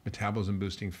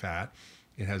 metabolism-boosting fat.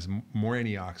 It has more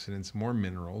antioxidants, more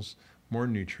minerals, more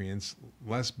nutrients,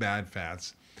 less bad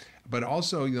fats. But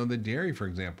also, the dairy, for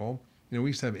example, we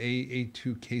used to have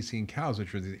A2 casein cows,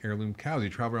 which were the heirloom cows. You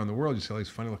travel around the world, you see all these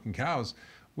funny-looking cows.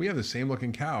 We have the same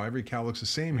looking cow. Every cow looks the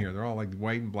same here. They're all like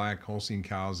white and black Holstein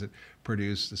cows that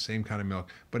produce the same kind of milk,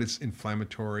 but it's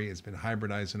inflammatory. It's been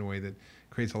hybridized in a way that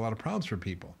creates a lot of problems for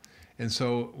people. And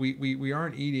so we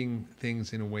aren't eating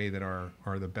things in a way that are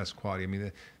the best quality. I mean,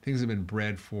 the things have been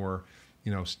bred for,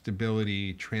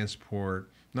 stability, transport,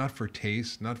 not for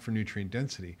taste, not for nutrient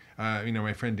density.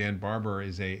 My friend Dan Barber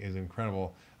is an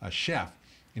incredible chef,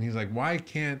 and he's like, why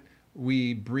can't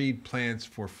we breed plants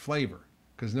for flavor?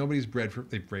 Because nobody's bred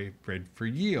for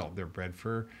yield. They're bred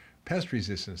for pest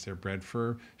resistance. They're bred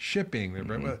for shipping. They're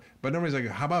bred, but nobody's like,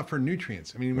 how about for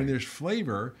nutrients? I mean, when there's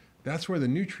flavor, that's where the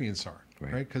nutrients are,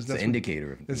 right? Because that's an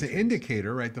indicator. That's an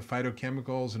indicator, right? The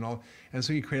phytochemicals and all. And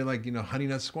so you create like, honey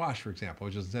nut squash, for example,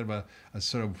 which is instead of a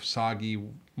sort of soggy,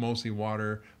 mostly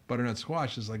water, butternut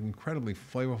squash is like incredibly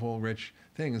flavorful, rich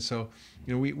thing. And so,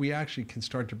 we actually can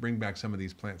start to bring back some of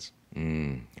these plants.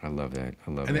 I love that.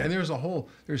 And there's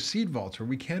seed vaults where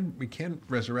we can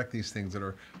resurrect these things that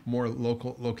are more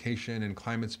location and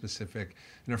climate specific.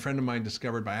 And a friend of mine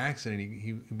discovered by accident,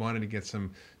 he wanted to get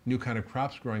some new kind of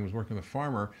crops growing, was working with a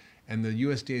farmer, and the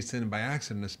USDA sent him by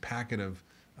accident this packet of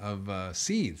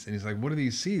seeds. And he's like, what are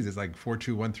these seeds? It's like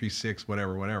 42136,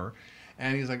 whatever.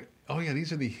 And he's like, oh yeah,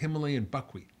 these are the Himalayan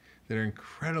buckwheat. That are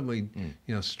incredibly,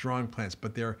 strong plants,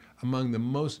 but they're among the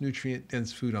most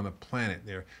nutrient-dense food on the planet.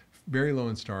 They're very low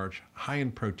in starch, high in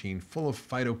protein, full of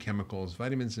phytochemicals,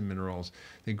 vitamins and minerals.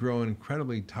 They grow in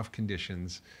incredibly tough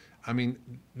conditions. I mean,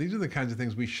 these are the kinds of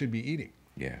things we should be eating.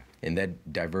 Yeah, and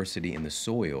that diversity in the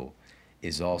soil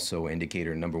is also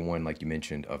indicator number one, like you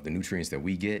mentioned, of the nutrients that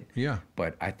we get. Yeah.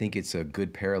 But I think it's a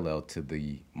good parallel to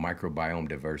the microbiome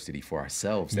diversity for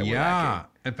ourselves that we're lacking.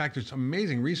 In fact, there's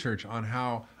amazing research on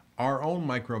how our own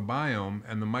microbiome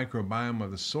and the microbiome of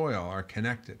the soil are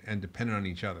connected and dependent on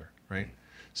each other, right?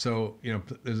 So,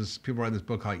 people write this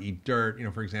book called Eat Dirt,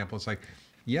 for example. It's like,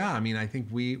 I mean, I think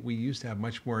we used to have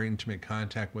much more intimate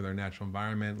contact with our natural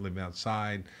environment, living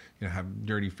outside, have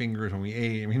dirty fingers when we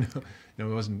ate. I mean, there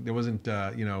wasn't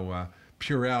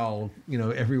Purell,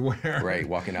 everywhere. Right,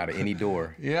 walking out of any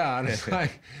door. Yeah, and it's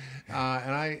like,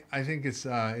 and I think it's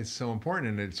so important,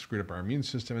 and it screwed up our immune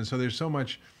system. And so there's so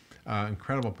much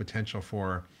incredible potential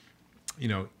for,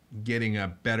 getting a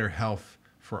better health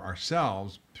for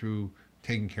ourselves through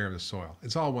taking care of the soil.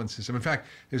 It's all one system. In fact,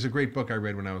 there's a great book I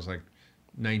read when I was like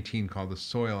 19 called The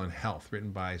Soil and Health, written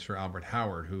by Sir Albert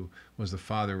Howard, who was the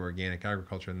father of organic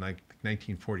agriculture in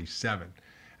 1947.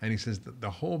 And he says that the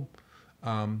whole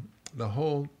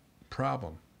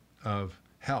problem of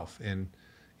health in,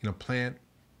 plant,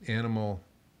 animal,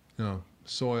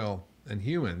 soil, and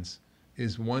humans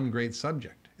is one great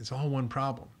subject. It's all one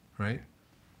problem, right?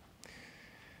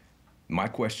 My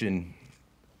question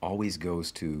always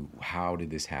goes to, how did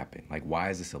this happen? Like,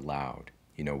 why is this allowed?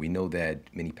 We know that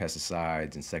many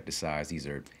pesticides, insecticides, these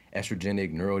are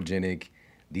estrogenic, neurogenic.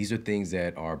 These are things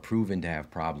that are proven to have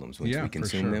problems once we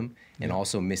consume them, and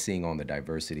also missing on the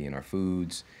diversity in our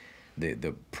foods,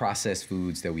 the processed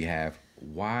foods that we have.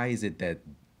 Why is it that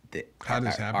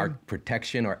our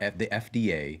protection, or the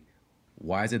FDA,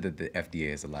 why is it that the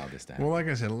FDA has allowed this to happen? Well, like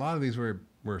I said, a lot of these were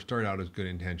started out as good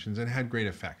intentions and had great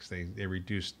effects. They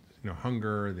reduced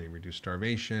hunger, they reduced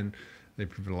starvation, they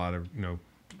prevented a lot of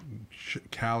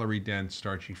calorie dense,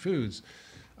 starchy foods,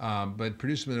 but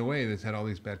produced them in a way that's had all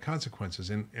these bad consequences.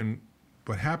 And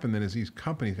what happened then is these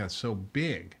companies got so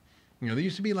big. There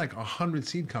used to be like 100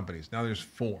 seed companies. Now there's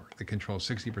 4 that control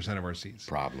 60% of our seeds.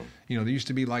 Problem. There used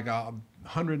to be like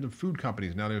 100 of food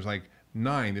companies. Now there's like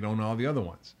 9 that own all the other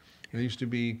ones. There used to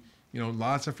be,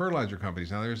 lots of fertilizer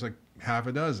companies. Now there's like half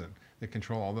a dozen that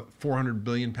control all the 400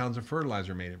 billion pounds of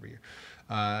fertilizer made every year.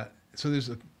 So there's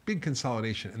a big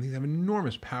consolidation, and these have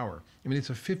enormous power. I mean, it's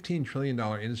a $15 trillion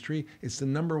industry. It's the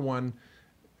 #1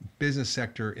 business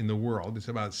sector in the world. It's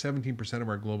about 17% of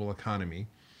our global economy.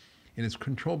 And it's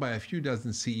controlled by a few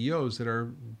dozen CEOs that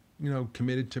are,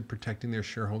 committed to protecting their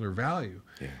shareholder value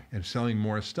and selling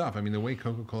more stuff. I mean, the way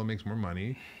Coca-Cola makes more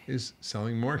money is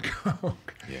selling more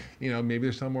Coke. Maybe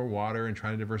they're selling more water and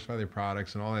trying to diversify their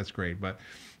products, and all that's great, but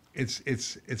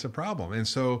it's a problem. And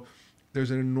so there's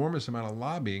an enormous amount of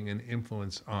lobbying and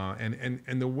influence,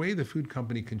 and the way the food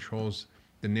company controls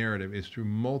the narrative is through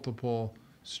multiple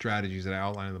strategies that I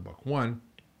outline in the book. One,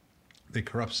 they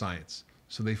corrupt science.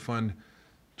 So they fund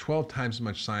 12 times as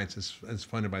much science as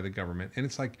funded by the government. And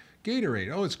it's like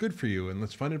Gatorade, oh, it's good for you, and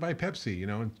it's funded by Pepsi,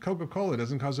 and Coca-Cola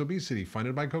doesn't cause obesity,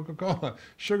 funded by Coca-Cola.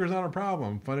 Sugar's not a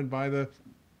problem, funded by the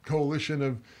coalition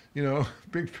of,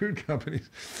 big food companies.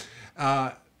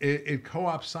 It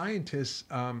co-ops scientists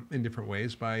in different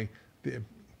ways by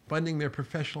funding their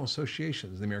professional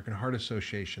associations, the American Heart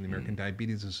Association, the American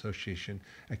Diabetes Association,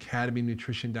 Academy of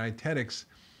Nutrition Dietetics,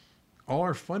 all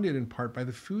are funded in part by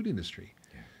the food industry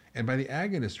and by the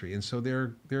ag industry. And so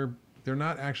they're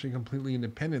not actually completely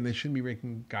independent. They shouldn't be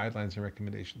making guidelines and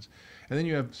recommendations. And then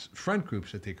you have front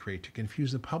groups that they create to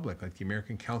confuse the public, like the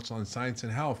American Council on Science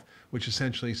and Health, which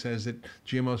essentially says that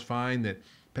GMO is fine, that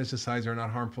pesticides are not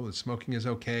harmful, that smoking is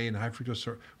okay, and high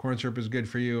fructose corn syrup is good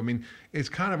for you. I mean, it's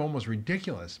kind of almost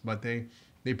ridiculous, but they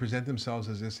present themselves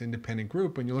as this independent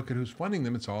group. When you look at who's funding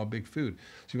them, it's all big food.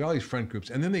 So you've got all these front groups.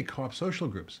 And then they co-opt social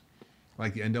groups,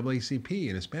 like the NAACP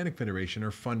and Hispanic Federation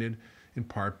are funded in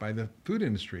part by the food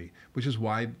industry, which is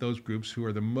why those groups who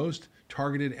are the most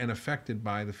targeted and affected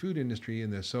by the food industry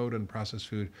and the soda and processed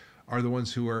food are the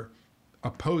ones who are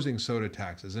opposing soda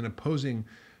taxes and opposing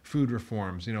food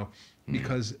reforms,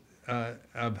 because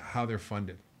of how they're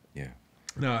funded. Yeah.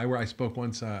 Now, where I spoke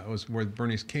once, was with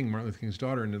Bernice King, Martin Luther King's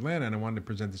daughter, in Atlanta, and I wanted to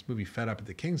present this movie, Fed Up, at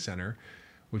the King Center,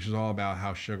 which is all about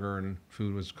how sugar and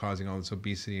food was causing all this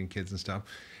obesity in kids and stuff.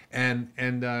 And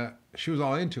she was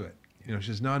all into it. She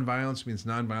says, nonviolence means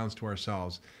nonviolence to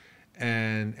ourselves.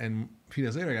 And a few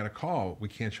days later, I got a call. We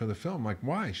can't show the film. I'm like,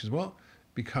 why? She says, well,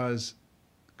 because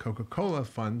Coca-Cola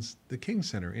funds the King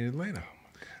Center in Atlanta.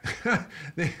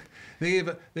 They gave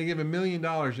 $1 million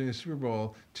in the Super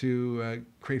Bowl to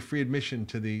create free admission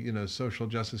to the social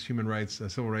justice, human rights,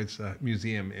 civil rights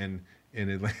museum in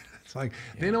Atlanta. It's like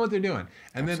they know what they're doing.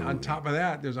 And then on top of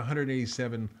that, there's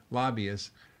 187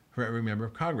 lobbyists for every member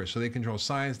of Congress. So they control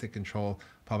science, they control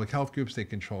public health groups, they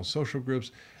control social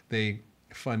groups, they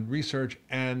fund research,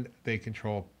 and they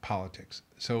control politics.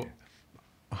 So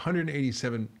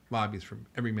 187 lobbyists from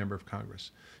every member of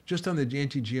Congress. Just on the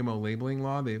anti-GMO labeling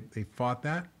law, they fought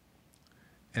that,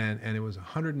 and it was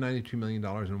 $192 million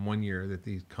in 1 year that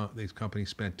these companies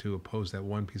spent to oppose that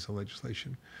one piece of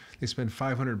legislation. They spent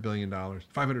 $500 million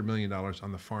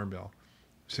on the Farm Bill,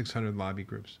 600 lobby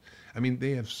groups. I mean,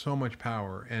 they have so much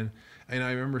power. And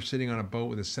I remember sitting on a boat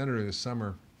with a senator this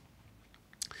summer,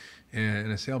 and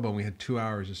in a sailboat, and we had 2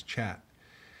 hours just chat.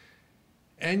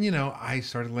 And I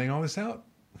started laying all this out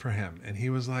for him, and he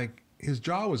was like, his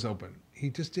jaw was open. He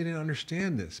just didn't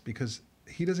understand this because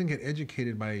he doesn't get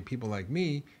educated by people like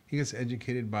me. He gets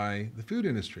educated by the food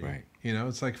industry. Right.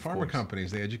 It's like pharma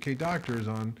companies. They educate doctors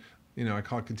on, I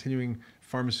call it continuing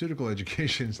pharmaceutical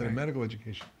education instead of medical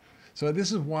education. So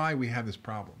this is why we have this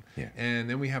problem. Yeah. And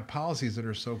then we have policies that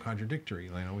are so contradictory.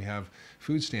 We have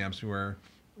food stamps where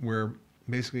we're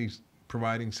basically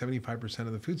providing 75%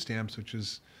 of the food stamps, which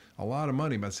is a lot of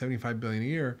money, about $75 billion a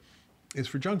year, is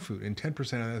for junk food, and 10% of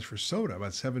that is for soda,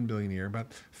 about $7 billion a year,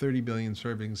 about 30 billion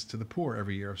servings to the poor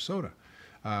every year of soda.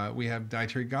 We have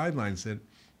dietary guidelines that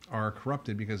are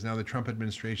corrupted because now the Trump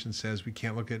administration says we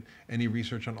can't look at any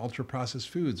research on ultra-processed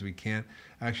foods. We can't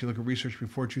actually look at research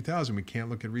before 2000. We can't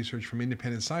look at research from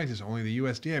independent scientists, only the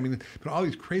USDA. I mean, but all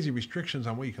these crazy restrictions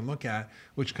on what you can look at,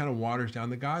 which kind of waters down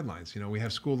the guidelines. We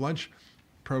have school lunch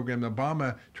program.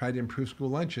 Obama tried to improve school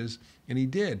lunches, and he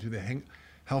did through the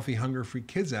Healthy Hunger Free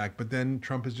Kids Act, but then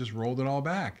Trump has just rolled it all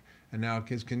back. And now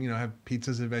kids can, have pizzas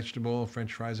as a vegetable,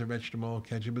 French fries are vegetable,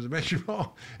 ketchup is a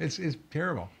vegetable. It's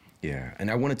terrible. Yeah, and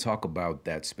I want to talk about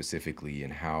that specifically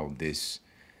and how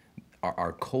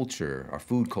our culture, our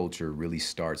food culture really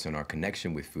starts in our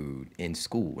connection with food in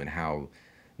school and how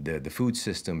the food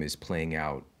system is playing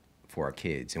out for our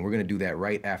kids. And we're going to do that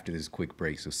right after this quick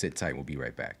break, so sit tight, we'll be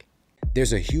right back.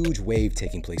 There's a huge wave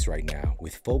taking place right now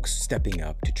with folks stepping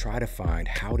up to try to find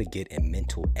how to get a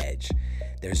mental edge.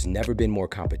 There's never been more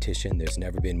competition. There's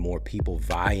never been more people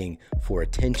vying for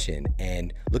attention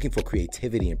and looking for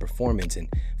creativity and performance and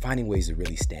finding ways to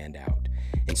really stand out.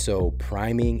 And so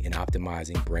priming and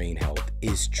optimizing brain health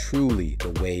is truly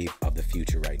the wave of the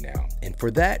future right now. And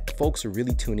for that, folks are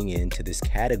really tuning in to this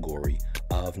category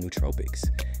of nootropics.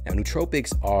 Now,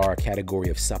 nootropics are a category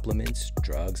of supplements,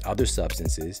 drugs, other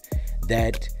substances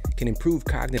that can improve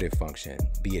cognitive function,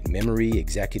 be it memory,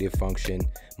 executive function,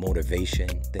 motivation,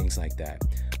 things like that.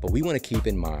 But we want to keep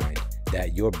in mind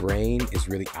that your brain is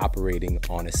really operating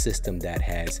on a system that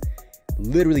has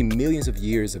literally millions of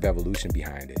years of evolution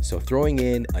behind it. So throwing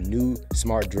in a new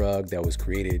smart drug that was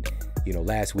created,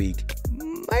 last week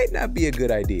might not be a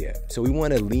good idea. So we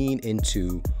want to lean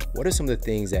into what are some of the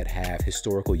things that have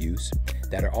historical use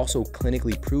that are also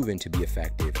clinically proven to be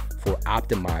effective for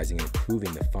optimizing and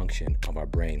improving the function of our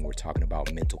brain. We're talking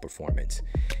about mental performance.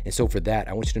 And so for that,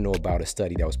 I want you to know about a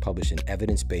study that was published in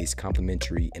Evidence-Based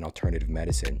Complementary and Alternative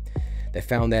Medicine that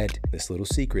found that, this little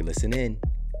secret, listen in,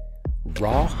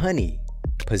 raw honey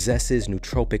possesses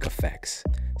nootropic effects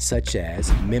such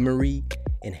as memory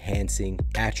enhancing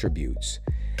attributes,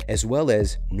 as well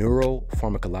as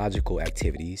neuropharmacological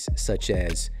activities such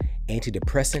as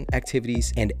antidepressant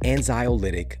activities and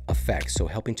anxiolytic effects, so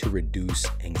helping to reduce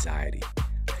anxiety. I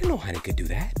didn't know honey could do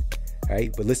that,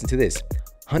 right? But listen to this.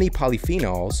 Honey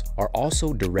polyphenols are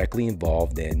also directly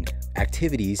involved in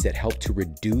activities that help to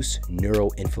reduce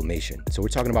neuroinflammation. So we're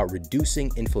talking about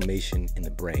reducing inflammation in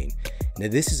the brain. Now,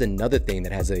 this is another thing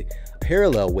that has a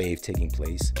parallel wave taking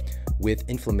place with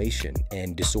inflammation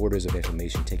and disorders of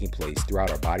inflammation taking place throughout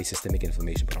our body, systemic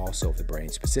inflammation, but also of the brain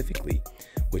specifically,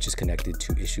 which is connected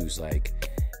to issues like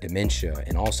dementia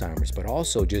and Alzheimer's, but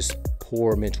also just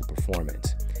poor mental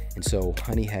performance. And so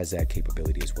honey has that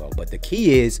capability as well. But the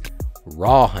key is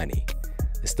raw honey.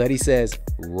 The study says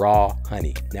raw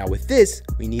honey. Now with this,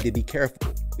 we need to be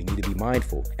careful. We need to be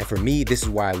mindful. And for me, this is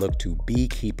why I look to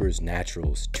Beekeepers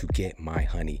Naturals to get my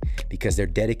honey, because they're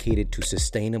dedicated to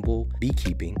sustainable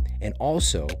beekeeping. And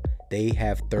also they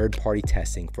have third-party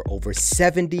testing for over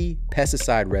 70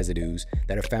 pesticide residues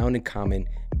that are found in common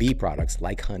bee products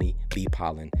like honey, bee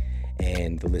pollen,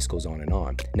 and the list goes on and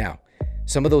on. Now,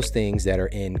 some of those things that are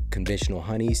in conventional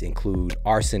honeys include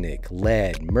arsenic,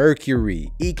 lead,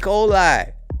 mercury, E.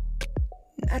 coli.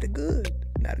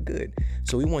 Not good.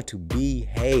 So we want to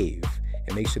behave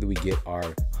and make sure that we get our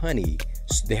honey.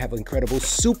 They have incredible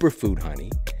superfood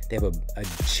honey. They have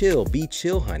a bee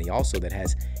chill honey also that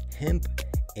has hemp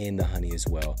in the honey as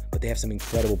well. But they have some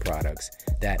incredible products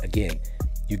that, again,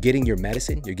 you're getting your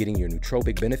medicine, you're getting your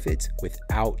nootropic benefits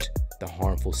without the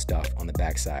harmful stuff on the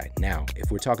backside. Now, if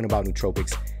we're talking about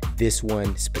nootropics, this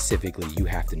one specifically you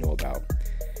have to know about.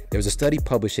 There was a study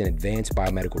published in Advanced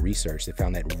Biomedical Research that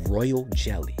found that royal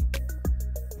jelly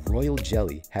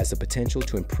has the potential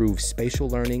to improve spatial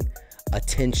learning,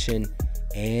 attention,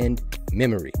 and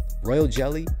memory. Royal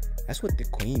jelly, that's what the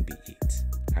queen bee eats.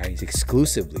 All right, it's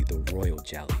exclusively the royal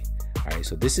jelly. All right,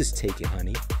 so this is taking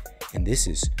honey and this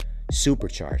is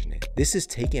supercharging it. This is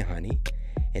taking honey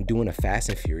and doing a Fast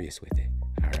and Furious with it.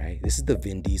 All right, this is the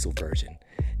Vin Diesel version.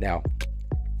 Now,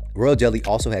 royal jelly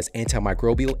also has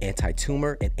antimicrobial,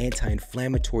 anti-tumor, and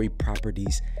anti-inflammatory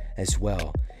properties as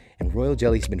well. And royal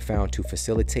jelly has been found to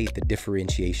facilitate the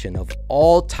differentiation of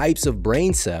all types of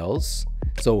brain cells,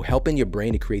 so helping your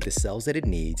brain to create the cells that it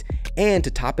needs. And to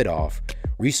top it off,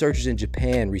 researchers in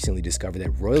Japan recently discovered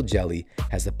that royal jelly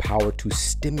has the power to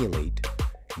stimulate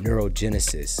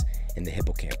neurogenesis in the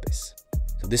hippocampus.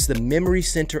 So this is the memory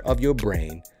center of your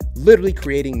brain, literally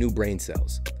creating new brain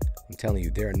cells. I'm telling you,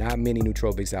 there are not many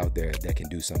nootropics out there that can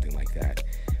do something like that.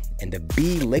 And the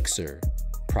Bee Elixir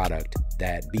product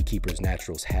that Beekeepers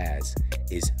Naturals has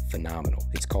is phenomenal.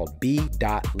 It's called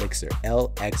B.Elixir,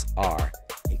 LXR.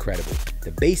 Incredible.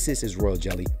 The basis is royal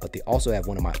jelly, but they also have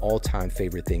one of my all-time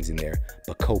favorite things in there,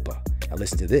 Bacopa. Now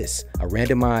listen to this. A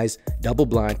randomized,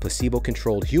 double-blind,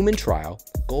 placebo-controlled human trial,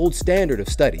 gold standard of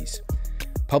studies,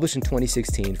 published in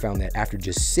 2016, found that after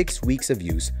just 6 weeks of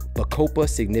use, Bacopa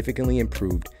significantly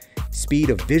improved speed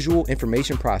of visual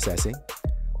information processing,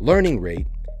 learning rate,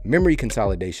 memory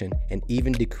consolidation, and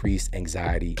even decreased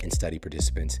anxiety in study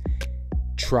participants.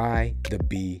 Try the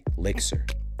Bee Elixir.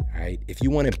 All right. If you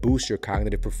want to boost your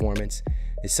cognitive performance,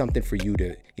 it's something for you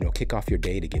to, kick off your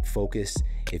day to get focused.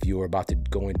 If you're about to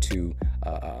go into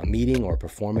a meeting or a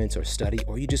performance or study,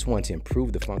 or you just want to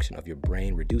improve the function of your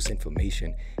brain, reduce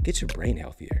inflammation, get your brain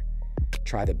healthier.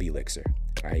 try the Belixir.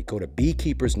 All right, go to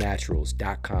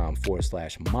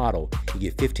beekeepersnaturals.com/model. You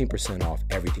get 15% off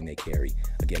everything they carry.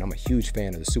 Again, I'm a huge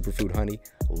fan of the superfood honey.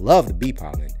 Love the bee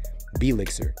pollen.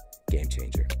 Belixir, game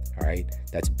changer. All right,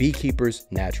 that's Beekeepers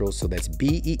Naturals. So that's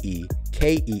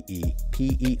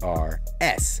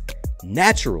BEEKEEPERS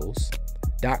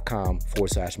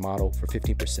naturals.com/model for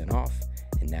 15% off.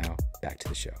 And now back to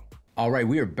the show. All right,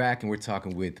 we are back and we're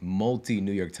talking with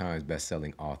multi-New York Times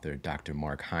bestselling author Dr.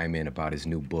 Mark Hyman about his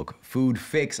new book, Food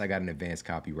Fix. I got an advanced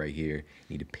copy right here. You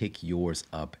need to pick yours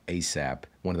up ASAP.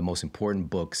 One of the most important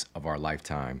books of our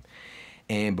lifetime.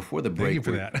 And before the break, thank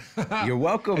you for that. You're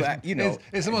welcome.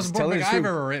 It's the most important book I've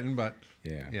ever written, but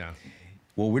yeah.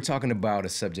 Well, we're talking about a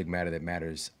subject matter that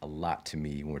matters a lot to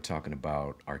me when we're talking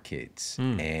about our kids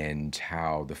and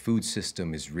how the food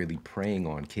system is really preying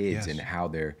on kids and how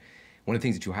they're, one of the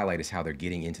things that you highlight is how they're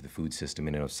getting into the food system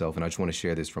in and of itself. And I just want to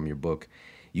share this from your book.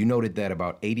 You noted that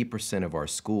about 80% of our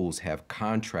schools have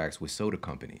contracts with soda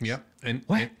companies. Yep. And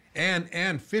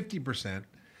 50%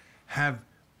 have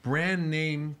brand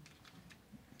name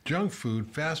junk food,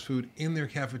 fast food in their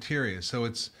cafeterias. So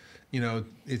it's,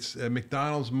 it's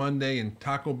McDonald's Monday and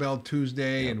Taco Bell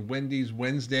Tuesday and Wendy's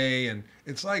Wednesday. And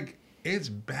it's like, it's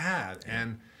bad.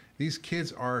 And these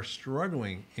kids are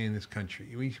struggling in this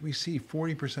country. We see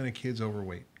 40% of kids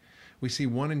overweight. We see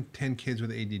 1 in 10 kids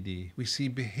with ADD. We see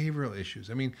behavioral issues.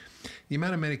 I mean, the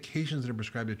amount of medications that are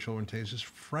prescribed to children today is just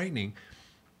frightening.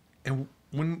 And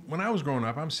when I was growing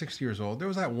up, I'm 60 years old, there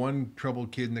was that one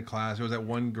troubled kid in the class. There was that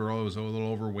one girl who was a little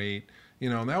overweight,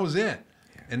 and that was it.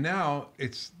 Yeah. And now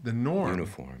it's the norm.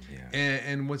 Uniform, yeah.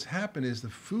 And what's happened is the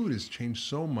food has changed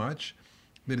so much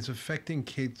that it's affecting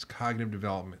kids' cognitive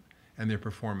development and their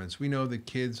performance. We know that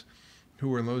kids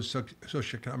who are in low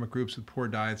socioeconomic groups with poor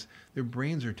diets, their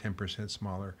brains are 10%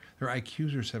 smaller. Their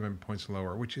IQs are 7 points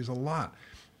lower, which is a lot.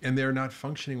 And they're not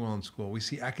functioning well in school. We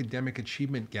see academic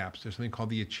achievement gaps. There's something called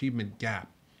the achievement gap,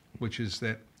 which is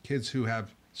that kids who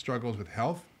have struggles with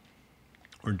health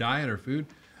or diet or food,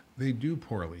 they do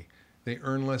poorly. They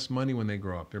earn less money when they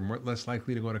grow up. They're less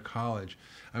likely to go to college.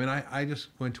 I mean, I just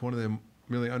went to one of the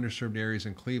really underserved areas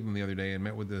in Cleveland the other day and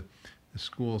met with the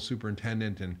school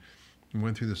superintendent and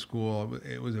went through the school.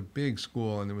 It was a big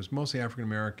school, and it was mostly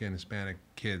African-American, Hispanic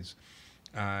kids.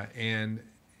 And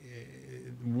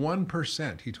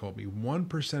 1%, he told me,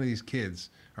 1% of these kids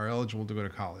are eligible to go to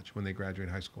college when they graduate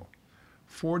high school.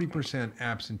 40%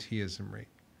 absenteeism rate.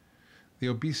 The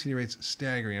obesity rate's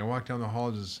staggering. I walked down the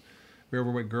hall, there's this very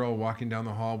overweight girl walking down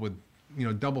the hall with,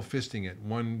 double fisting it.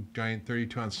 One giant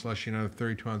 32-ounce slushie, another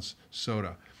 32-ounce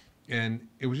soda. And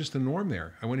it was just the norm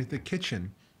there. I went into the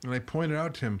kitchen and I pointed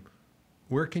out to him,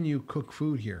 where can you cook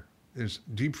food here? There's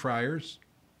deep fryers,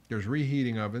 there's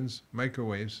reheating ovens,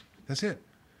 microwaves. That's it.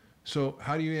 So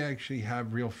how do you actually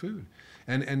have real food?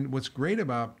 And what's great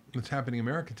about what's happening in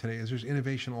America today is there's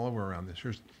innovation all over around this.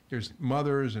 There's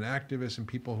mothers and activists and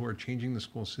people who are changing the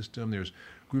school system. There's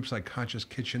groups like Conscious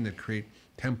Kitchen that create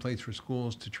templates for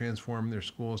schools to transform their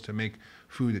schools to make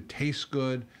food that tastes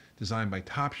good, designed by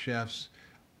top chefs,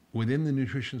 within the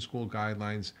nutrition school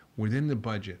guidelines, within the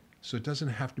budget. So it doesn't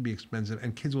have to be expensive,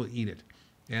 and kids will eat it.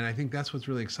 And I think that's what's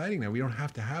really exciting now. We don't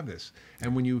have to have this.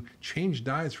 And when you change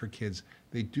diets for kids,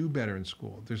 they do better in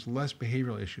school. There's less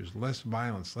behavioral issues, less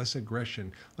violence, less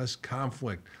aggression, less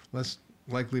conflict, less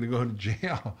likely to go to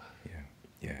jail.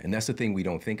 Yeah. And that's the thing we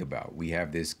don't think about. We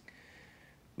have this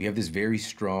very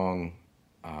strong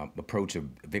approach of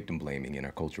victim blaming in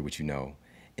our culture, which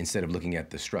instead of looking at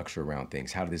the structure around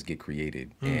things. How did this get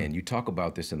created? And you talk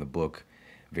about this in the book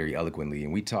very eloquently.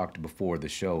 And we talked before the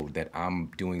show that I'm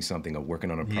doing something, working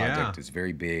on a project that's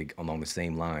very big along the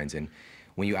same lines. And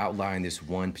when you outline this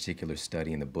one particular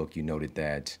study in the book, you noted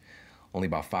that only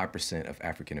about 5% of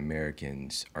African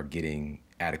Americans are getting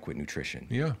adequate nutrition.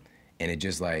 Yeah. And it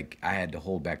just I had to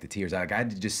hold back the tears. I had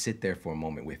to just sit there for a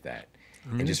moment with that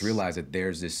and just realize that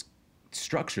there's this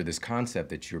structure, this concept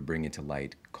that you're bringing to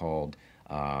light called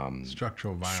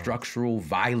structural violence. Structural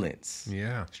violence.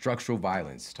 Yeah. Structural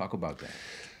violence. Talk about that.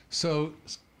 So,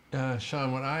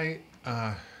 Shawn, when I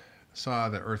saw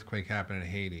the earthquake happen in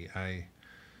Haiti, I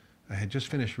had just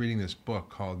finished reading this book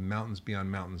called Mountains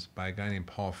Beyond Mountains by a guy named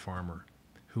Paul Farmer,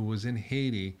 who was in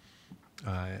Haiti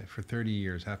for 30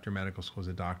 years after medical school as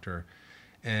a doctor.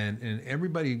 And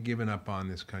everybody had given up on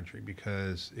this country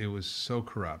because it was so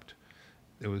corrupt.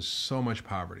 There was so much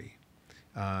poverty.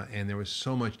 And there was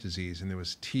so much disease, and there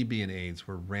was TB and AIDS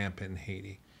were rampant in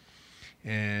Haiti.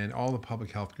 And all the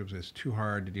public health groups, it's too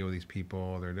hard to deal with these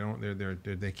people.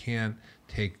 They can't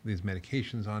take these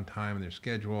medications on time in their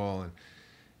schedule.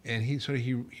 And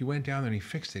he went down there and he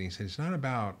fixed it. He said, it's not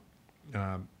about,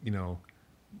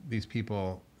 these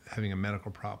people having a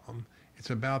medical problem. It's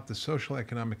about the social,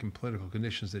 economic, and political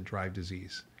conditions that drive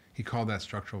disease. He called that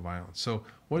structural violence. So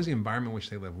what is the environment in which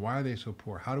they live? Why are they so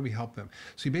poor? How do we help them?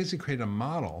 So he basically created a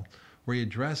model where he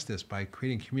addressed this by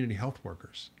creating community health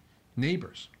workers,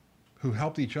 neighbors, who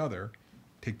helped each other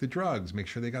take the drugs, make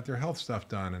sure they got their health stuff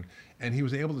done. And he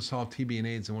was able to solve TB and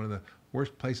AIDS in one of the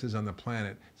worst places on the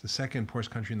planet. It's the second poorest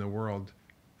country in the world,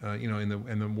 and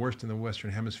the worst in the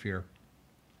Western Hemisphere,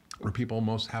 where people,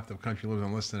 almost half the country lives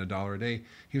on less than $1 a day.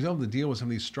 He was able to deal with some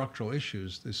of these structural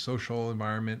issues, the social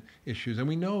environment issues. And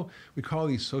we call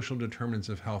these social determinants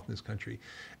of health in this country.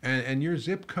 And your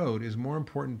zip code is more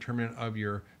important determinant of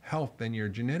your health than your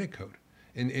genetic code.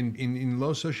 In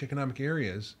low socioeconomic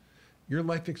areas, your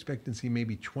life expectancy may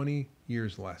be 20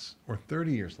 years less or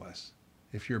 30 years less.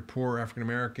 If you're poor African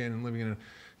American and living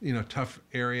in a tough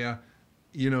area,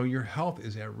 your health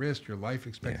is at risk. Your life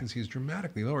expectancy is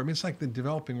dramatically lower. I mean, it's like the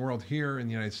developing world here in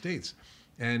the United States,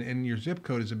 and your zip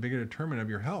code is a bigger determinant of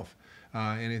your health.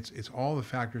 And it's all the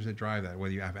factors that drive that.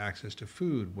 Whether you have access to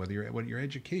food, what your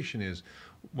education is,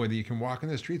 whether you can walk in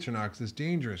the streets or not because it's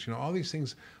dangerous. All these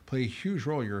things play a huge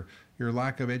role. Your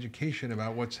lack of education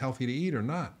about what's healthy to eat or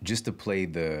not. Just to play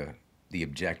the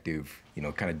objective,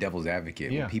 kind of devil's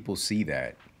advocate, when people see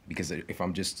that, because if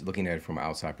I'm just looking at it from an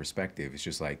outside perspective, it's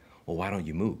just like, well, why don't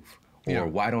you move? Or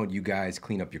why don't you guys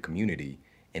clean up your community?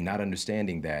 And not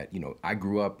understanding that, I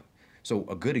grew up. So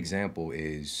a good example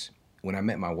is when I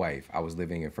met my wife, I was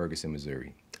living in Ferguson,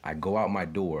 Missouri. I go out my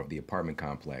door of the apartment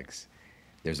complex.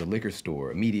 There's a liquor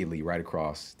store immediately right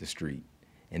across the street.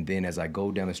 And then as I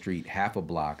go down the street, half a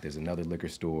block, there's another liquor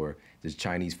store, there's a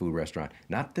Chinese food restaurant,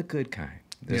 not the good kind.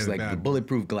 There's like the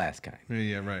bulletproof glass kind.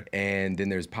 Yeah, right. And then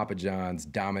there's Papa John's,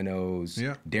 Domino's,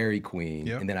 Dairy Queen.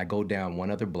 And then I go down one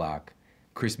other block,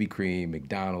 Krispy Kreme,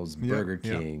 McDonald's, Burger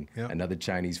King, another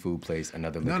Chinese food place,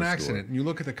 another liquor store. Non-accident. You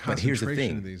look at the concentration but here's the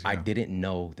thing, of these. I didn't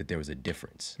know that there was a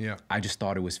difference. I just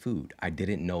thought it was food. I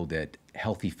didn't know that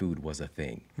healthy food was a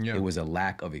thing. It was a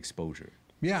lack of exposure.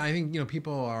 Yeah, I think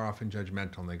people are often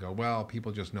judgmental and they go, well,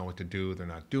 people just know what to do. They're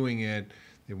not doing it.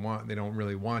 They don't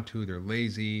really want to. They're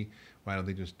lazy. Why don't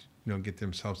they just get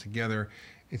themselves together?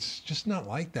 It's just not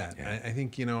like that. I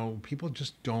think people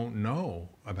just don't know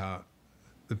about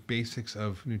the basics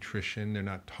of nutrition. They're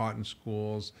not taught in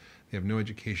schools. They have no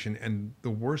education. And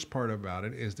the worst part about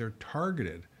it is they're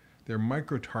targeted. They're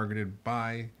micro-targeted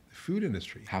by the food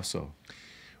industry. How so?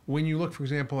 When you look, for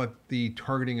example, at the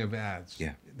targeting of ads,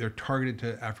 they're targeted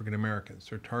to African Americans.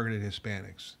 They're targeted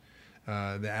Hispanics.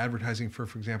 The advertising for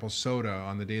example, soda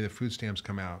on the day the food stamps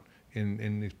come out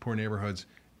in these poor neighborhoods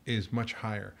is much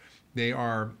higher. They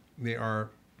are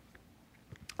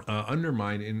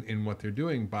undermined in what they're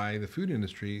doing by the food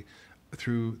industry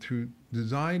through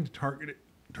designed targeted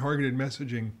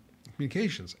messaging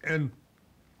communications. And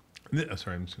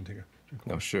sorry, I'm just gonna take a drink.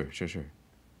 Oh, sure.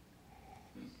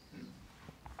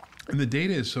 And the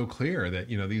data is so clear that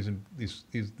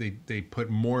they put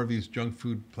more of these junk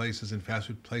food places and fast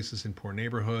food places in poor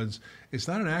neighborhoods. It's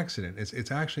not an accident.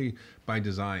 It's actually by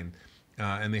design,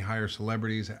 and they hire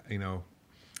celebrities,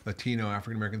 Latino,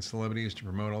 African American celebrities to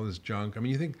promote all this junk. I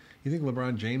mean, you think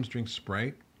LeBron James drinks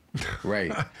Sprite?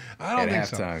 Right. I don't think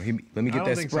halftime. so. Let me get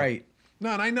that Sprite. So.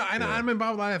 No, and I know. I'm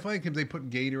involved with athletic teams. They put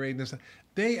Gatorade and this.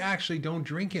 They actually don't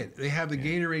drink it. They have the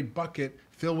Gatorade bucket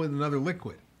filled with another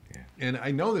liquid. And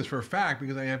I know this for a fact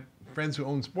because I have friends who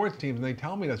own sports teams, and they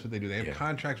tell me that's what they do. They have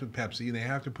contracts with Pepsi, and they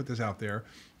have to put this out there,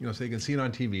 so they can see it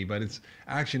on TV. But it's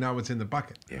actually not what's in the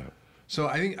bucket. So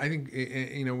I think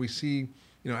we see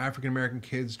African American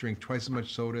kids drink twice as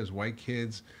much soda as white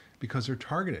kids because they're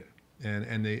targeted,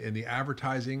 and the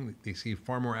advertising, they see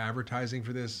far more advertising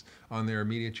for this on their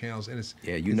media channels, and it's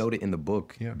noted in the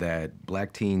book that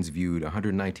black teens viewed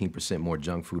 119% more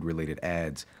junk food related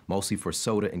ads, mostly for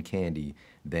soda and candy,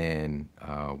 than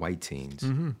white teens.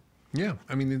 Yeah,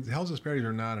 I mean, the health disparities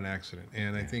are not an accident,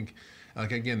 and I think,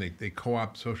 like again, they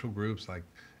co-opt social groups like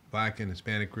Black and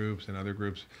Hispanic groups and other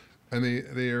groups, and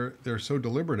they're so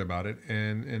deliberate about it,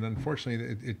 and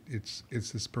unfortunately, it's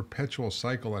this perpetual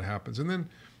cycle that happens, and then,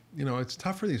 it's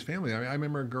tough for these families. I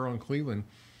remember a girl in Cleveland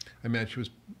I met. She was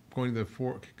going to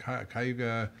the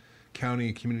Cayuga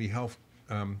County Community Health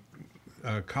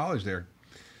College there,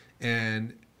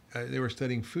 and they were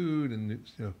studying food and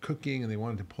cooking, and they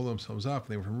wanted to pull themselves up.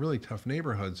 And they were from really tough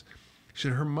neighborhoods. She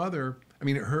said her mother,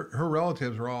 her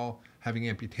relatives were all having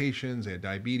amputations. They had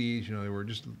diabetes. They were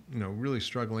just really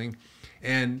struggling,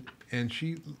 and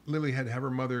she literally had to have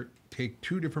her mother take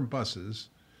 2 different buses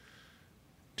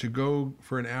to go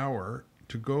for an hour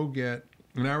to go get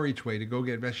an hour each way to go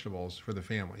get vegetables for the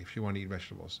family if she wanted to eat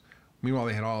vegetables. Meanwhile,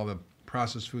 they had all the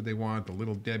processed food they want, the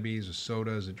Little Debbie's, the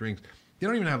sodas, the drinks. They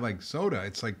don't even have like soda.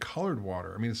 It's like colored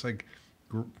water. I mean, it's like,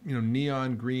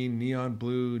 neon green, neon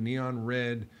blue, neon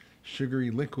red,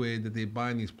 sugary liquid that they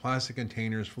buy in these plastic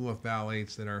containers full of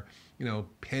phthalates that are,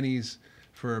 pennies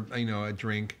for, a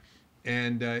drink.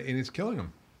 And it's killing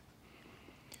them.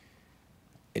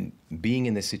 And being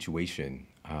in this situation,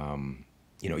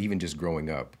 even just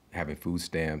growing up, having food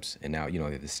stamps, and now,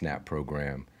 the SNAP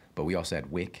program, but we also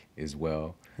had WIC as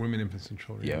well. Women, infants, and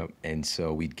children. Yep. And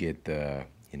so we'd get the,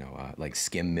 like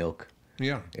skim milk.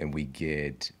 Yeah. And we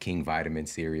get King Vitamin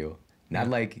cereal. Not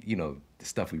like, the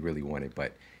stuff we really wanted,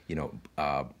 but,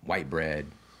 white bread.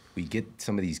 We get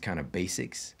some of these kind of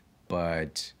basics,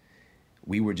 but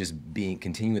we were just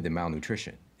continuing the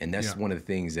malnutrition. And that's one of the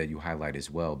things that you highlight as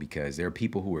well, because there are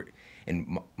people who are,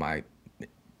 and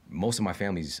most of my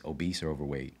family's obese or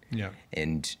overweight. Yeah.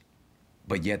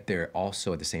 But yet they're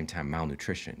also at the same time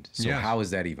malnutritioned. So how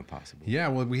is that even possible? Yeah,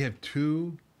 well, we have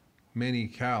too many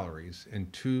calories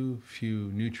and too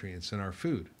few nutrients in our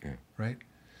food, right?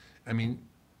 I mean,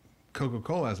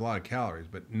 Coca-Cola has a lot of calories,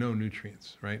 but no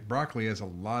nutrients, right? Broccoli has a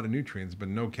lot of nutrients, but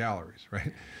no calories,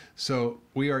 right? So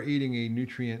we are eating a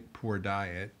nutrient-poor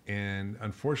diet, and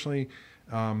unfortunately,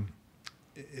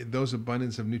 those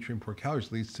abundance of nutrient-poor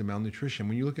calories leads to malnutrition.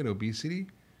 When you look at obesity,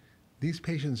 these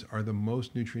patients are the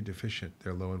most nutrient deficient.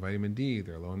 They're low in vitamin D,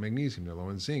 they're low in magnesium, they're low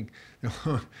in zinc, they're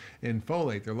low in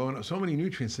folate, they're low in so many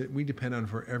nutrients that we depend on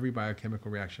for every biochemical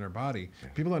reaction in our body.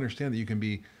 People understand that you can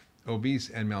be obese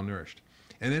and malnourished.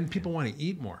 And then people want to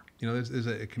eat more. There's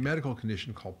a medical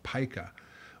condition called pica,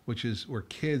 which is where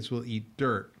kids will eat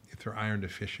dirt if they're iron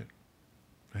deficient,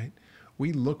 right?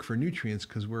 We look for nutrients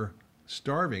because we're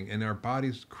starving and our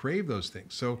bodies crave those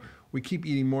things. So we keep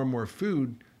eating more and more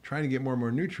food, trying to get more and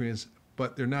more nutrients,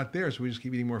 but they're not there. So we just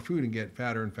keep eating more food and get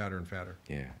fatter and fatter and fatter.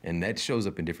 Yeah, and that shows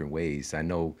up in different ways. I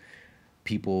know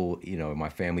people, in my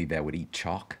family that would eat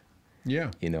chalk.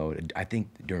 Yeah. I think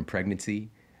during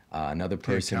pregnancy, another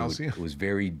person was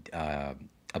very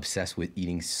obsessed with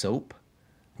eating soap.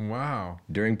 Wow.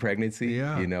 During pregnancy.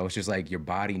 Yeah. It's just like your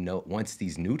body wants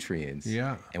these nutrients.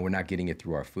 Yeah. And we're not getting it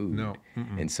through our food. No.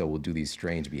 And so we'll do these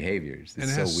strange behaviors. And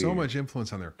it has so much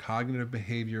influence on their cognitive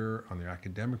behavior, on their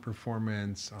academic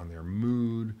performance, on their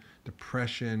mood,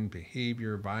 depression,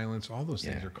 behavior, violence. All those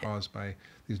things are caused by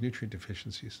these nutrient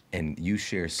deficiencies. And you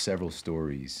share several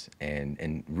stories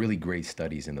and really great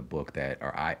studies in the book that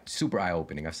are super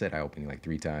eye-opening. I've said eye-opening like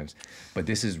 3 times. But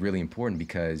this is really important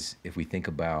because if we think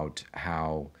about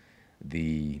how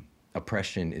the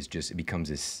oppression it becomes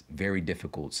this very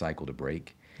difficult cycle to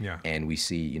break. Yeah. And we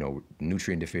see,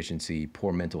 nutrient deficiency,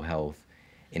 poor mental health,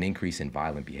 an increase in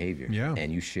violent behavior. Yeah.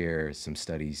 And you share some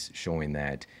studies showing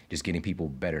that just getting people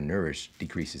better nourished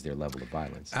decreases their level of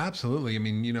violence. Absolutely. I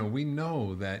mean, we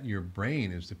know that your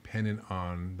brain is dependent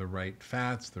on the right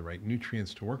fats, the right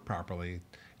nutrients to work properly,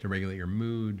 to regulate your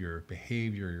mood, your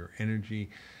behavior, your energy,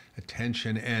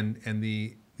 attention, and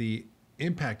the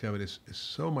impact of it is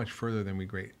so much further than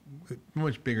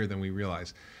much bigger than we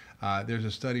realize. There's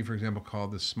a study, for example,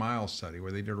 called the SMILE study,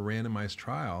 where they did a randomized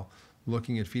trial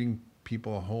looking at feeding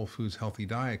people a whole foods healthy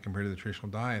diet compared to the traditional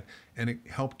diet, and it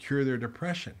helped cure their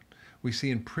depression. We see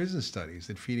in prison studies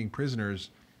that feeding prisoners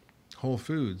whole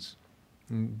foods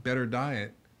and better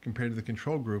diet compared to the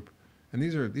control group. And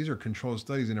these are controlled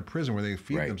studies in a prison where they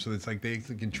feed them, so it's like they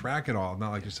can track it all,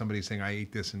 not like just somebody saying, I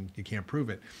ate this and you can't prove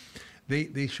it.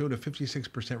 They showed a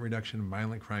 56% reduction in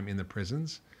violent crime in the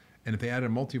prisons, and if they added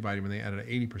a multivitamin, they added an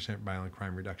 80% violent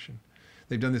crime reduction.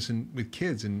 They've done this with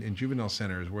kids in juvenile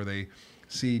centers where they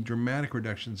see dramatic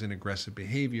reductions in aggressive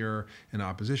behavior, in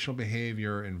oppositional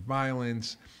behavior, in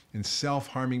violence, in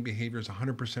self-harming behaviors,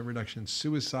 100% reduction in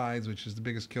suicides, which is the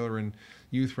biggest killer in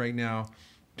youth right now,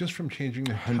 just from changing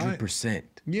their 100%.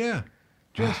 Yeah.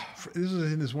 This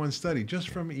is in this one study, just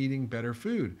from eating better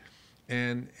food.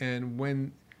 And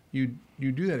when you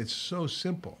do that, it's so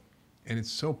simple and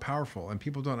it's so powerful, and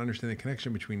people don't understand the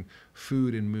connection between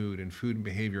food and mood and food and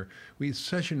behavior. We eat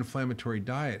such an inflammatory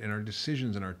diet, and our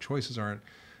decisions and our choices aren't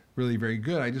really very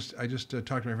good. I just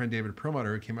talked to my friend David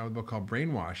Perlmutter, who came out with a book called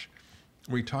Brainwash,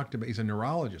 where he talked about, he's a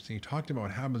neurologist, and he talked about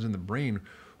what happens in the brain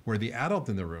where the adult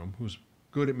in the room, who's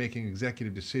good at making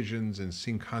executive decisions and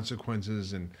seeing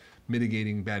consequences and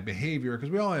mitigating bad behavior, because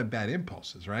we all have bad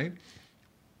impulses, right?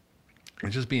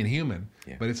 It's just being human.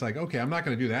 Yeah. But it's like, okay, I'm not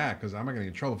going to do that because I'm not going to get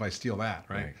in trouble if I steal that,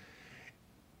 right?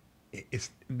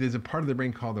 There's a part of the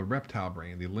brain called the reptile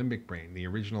brain, the limbic brain, the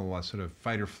original sort of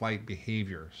fight or flight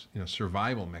behaviors,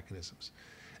 survival mechanisms.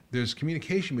 There's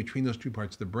communication between those two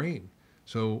parts of the brain.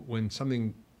 So when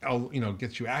something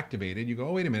gets you activated, you go,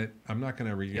 oh, wait a minute, I'm not going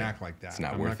to react like that. It's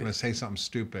not I'm worth not going it. to say something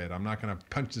stupid. I'm not going to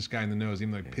punch this guy in the nose,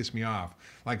 even though it pissed me off.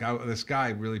 Like this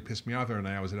guy really pissed me off the other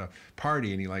night. I was at a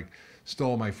party and he like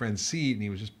stole my friend's seat and he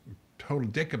was just a total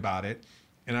dick about it.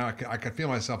 And I could feel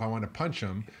myself, I wanted to punch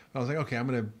him. I was like, okay, I'm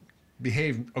going to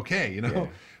behave okay, Yeah.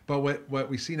 But what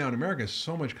we see now in America is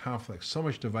so much conflict, so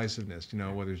much divisiveness,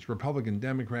 whether it's Republican,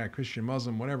 Democrat, Christian,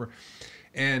 Muslim, whatever.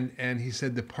 And he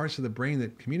said the parts of the brain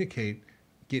that communicate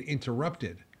get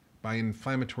interrupted by an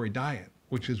inflammatory diet,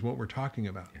 which is what we're talking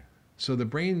about. Yeah. So the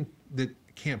brain that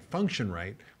can't function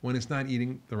right when it's not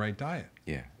eating the right diet.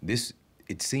 Yeah,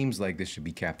 it seems like this should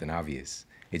be Captain Obvious.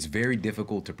 It's very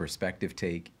difficult to perspective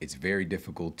take. It's very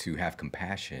difficult to have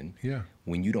compassion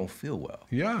when you don't feel well.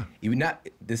 Yeah.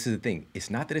 This is the thing. It's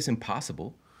not that it's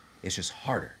impossible. It's just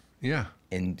harder. Yeah.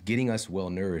 And getting us well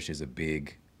nourished is a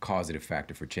big causative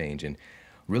factor for change. And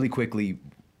really quickly,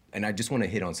 and I just want to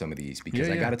hit on some of these because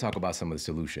I got to talk about some of the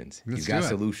solutions. You've got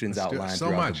solutions outlined so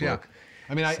throughout much, the book.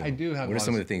 I mean, I do have. What are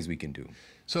some of the things we can do?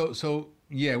 So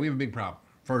yeah, we have a big problem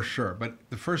for sure. But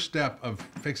the first step of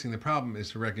fixing the problem is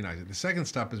to recognize it. The second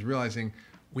step is realizing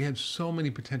we have so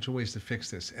many potential ways to fix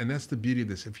this, and that's the beauty of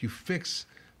this. If you fix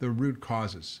the root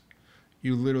causes,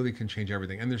 you literally can change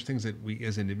everything. And there's things that we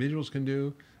as individuals can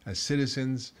do, as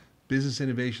citizens. Business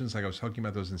innovations, like I was talking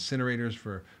about those incinerators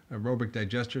for aerobic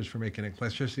digesters for making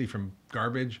electricity from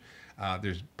garbage.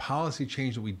 There's policy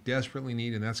change that we desperately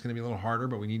need, and that's going to be a little harder,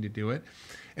 but we need to do it.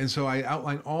 And so I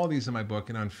outline all these in my book,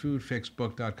 and on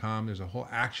foodfixbook.com, there's a whole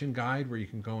action guide where you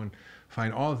can go and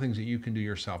find all the things that you can do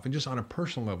yourself. And just on a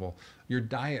personal level, your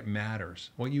diet matters.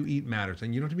 What you eat matters.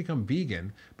 And you don't have to become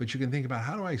vegan, but you can think about,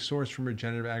 how do I source from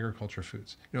regenerative agriculture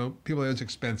foods? People say it's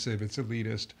expensive, it's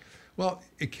elitist. Well,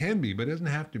 it can be, but it doesn't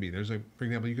have to be. For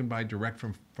example, you can buy direct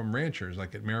from ranchers,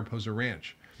 like at Mariposa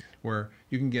Ranch, where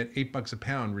you can get $8 a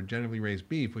pound regeneratively raised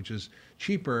beef, which is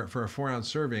cheaper for a 4-ounce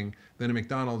serving than a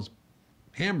McDonald's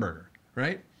hamburger,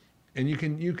 right? And you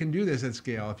can do this at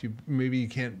scale. If maybe you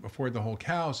can't afford the whole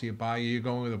cow, so you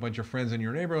go in with a bunch of friends in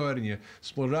your neighborhood and you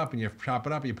split it up and you chop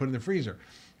it up and you put it in the freezer.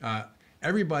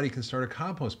 Everybody can start a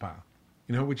compost pile,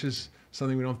 which is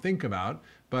something we don't think about.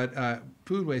 But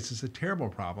food waste is a terrible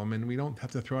problem, and we don't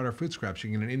have to throw out our food scraps.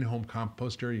 You can get an in-home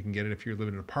composter. You can get it if you live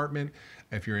in an apartment.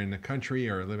 If you're in the country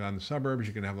or live out in the suburbs,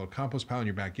 you can have a little compost pile in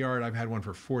your backyard. I've had one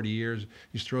for 40 years. You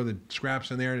just throw the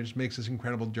scraps in there, and it just makes this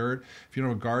incredible dirt. If you don't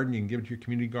have a garden, you can give it to your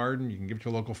community garden. You can give it to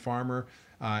a local farmer.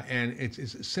 And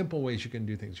it's simple ways you can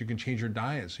do things. You can change your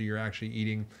diet so you're actually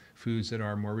eating foods that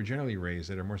are more regeneratively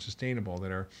raised, that are more sustainable,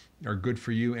 that are good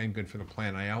for you and good for the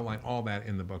planet. I outline all that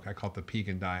in the book. I call it the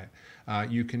Pegan Diet.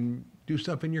 You can do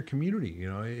stuff in your community.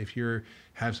 If you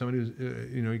have somebody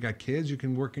who's, you got kids, you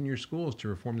can work in your schools to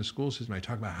reform the school system. I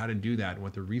talk about how to do that and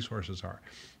what the resources are.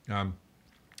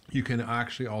 You can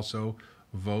actually also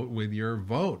vote with your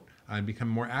vote and become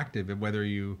more active. And whether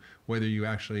you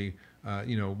actually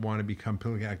want to become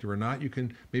politically active or not, you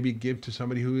can maybe give to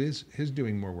somebody who is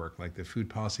doing more work, like the Food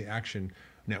Policy Action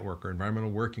Network or Environmental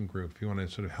Working Group, if you want to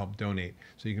sort of help donate,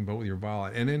 so you can vote with your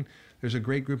wallet. And then there's a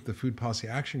great group, the Food Policy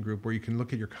Action Group, where you can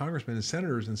look at your congressmen and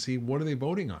senators and see, what are they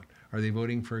voting on? Are they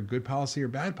voting for good policy or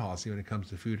bad policy when it comes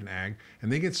to food and ag?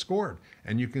 And they get scored,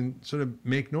 and you can sort of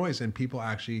make noise, and people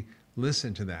actually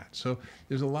listen to that. So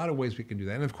there's a lot of ways we can do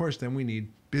that. And of course, then we need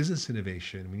business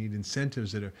innovation. We need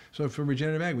incentives so for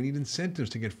regenerative ag, we need incentives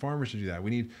to get farmers to do that. We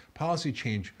need policy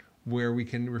change where we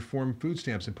can reform food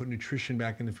stamps and put nutrition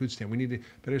back in the food stamp. We need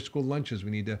better school lunches. We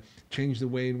need to change the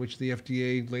way in which the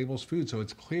FDA labels food so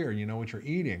it's clear, you know what you're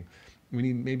eating. We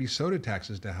need maybe soda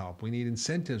taxes to help. We need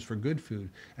incentives for good food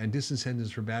and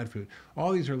disincentives for bad food.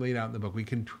 All these are laid out in the book. We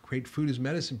can create food as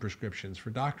medicine prescriptions for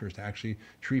doctors to actually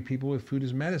treat people with food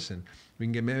as medicine. We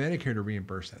can get Medicare to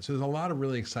reimburse that. So there's a lot of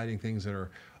really exciting things that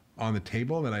are on the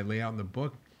table that I lay out in the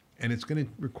book, and it's going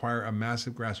to require a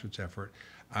massive grassroots effort.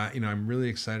 I'm really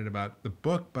excited about the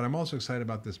book, but I'm also excited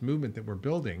about this movement that we're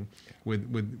building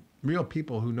with real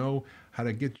people who know how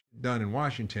to get done in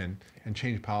Washington and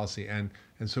change policy. And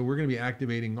so we're going to be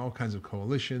activating all kinds of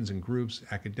coalitions and groups,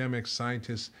 academics,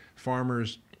 scientists,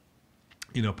 farmers,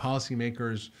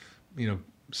 policymakers,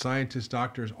 scientists,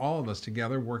 doctors, all of us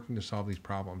together working to solve these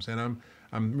problems. And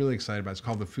I'm really excited about it. It's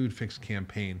called the Food Fix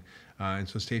Campaign. And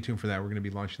so stay tuned for that. We're going to be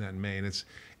launching that in May. And it's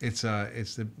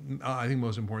the I think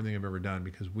most important thing I've ever done,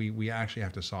 because we actually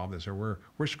have to solve this or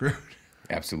we're screwed.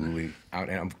 Absolutely.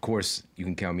 And of course, you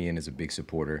can count me in as a big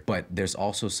supporter, but there's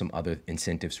also some other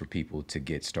incentives for people to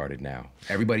get started now.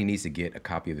 Everybody needs to get a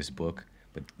copy of this book.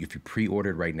 But if you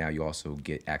pre-ordered right now, you also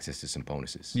get access to some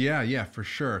bonuses. Yeah, for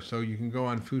sure. So you can go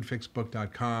on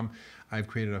foodfixbook.com. I've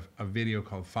created a video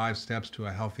called 5 Steps to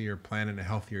a Healthier Planet and a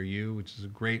Healthier You, which is a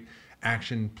great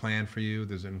action plan for you.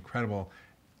 There's an incredible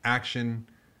action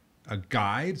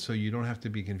guide, so you don't have to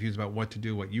be confused about what to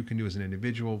do, what you can do as an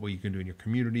individual, what you can do in your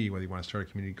community, whether you want to start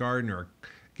a community garden or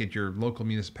get your local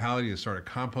municipality to start a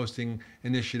composting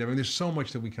initiative. I mean, there's so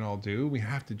much that we can all do. We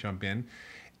have to jump in.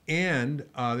 And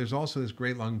there's also this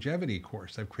great longevity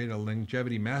course. I've created a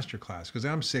longevity masterclass because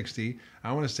I'm 60.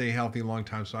 I want to stay healthy a long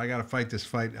time, so I got to fight this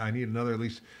fight. I need another at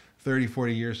least 30,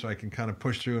 40 years so I can kind of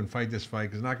push through and fight this fight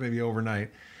because it's not going to be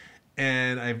overnight.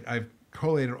 And I've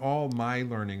collated all my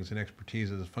learnings and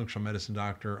expertise as a functional medicine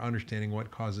doctor, understanding what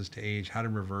causes to age, how to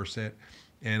reverse it.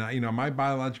 And my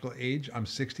biological age, I'm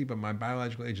 60, but my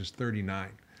biological age is 39.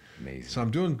 Amazing. So I'm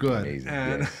doing good. Amazing.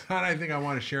 And yes. I think I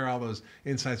want to share all those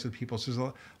insights with people. So there's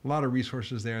a lot of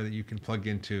resources there that you can plug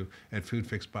into at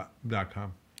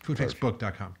foodfixbook.com.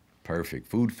 Foodfixbook.com.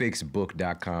 Perfect.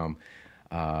 Foodfixbook.com.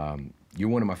 You're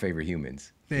one of my favorite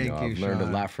humans. Thank you, I've learned a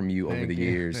Shawn. lot from you over the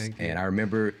years. Thank you. And I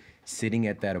remember sitting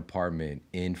at that apartment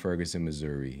in Ferguson,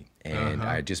 Missouri, and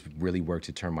I just really worked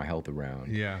to turn my health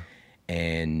around. Yeah.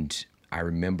 And I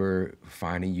remember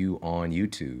finding you on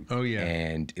YouTube. Oh, yeah.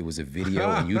 And it was a video,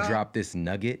 and you dropped this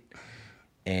nugget.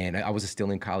 And I was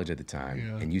still in college at the time.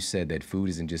 Yeah. And you said that food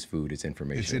isn't just food, it's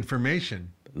information. It's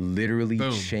information. Literally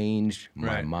Boom. changed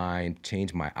my Right. mind,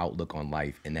 changed my outlook on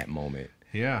life in that moment.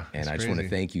 Yeah. And I just want to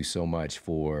thank you so much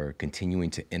for continuing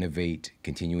to innovate,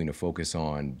 continuing to focus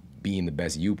on being the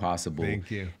best you possible.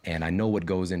 Thank you. And I know what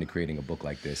goes into creating a book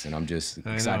like this, and I'm just I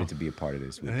know. excited to be a part of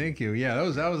this. Thank you. Yeah, that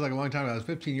was like a long time ago. That was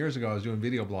 15 years ago. I was doing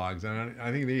video blogs, and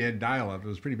I think they had dial-up. It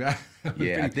was pretty bad.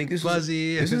 Yeah, I think this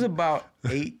fuzzy. this was about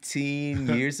 18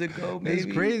 years ago, maybe.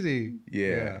 It's crazy.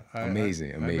 Yeah.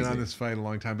 Amazing. I've been on this fight a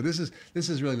long time, but this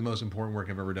is really the most important work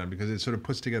I've ever done because it sort of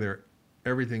puts together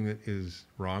everything that is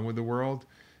wrong with the world,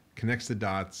 connects the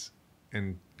dots,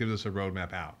 and gives us a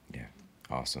roadmap out. Yeah,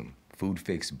 awesome.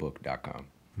 Foodfixbook.com.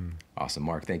 Awesome.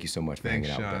 Mark, thank you so much for hanging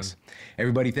out with us.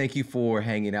 Everybody, thank you for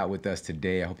hanging out with us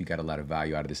today. I hope you got a lot of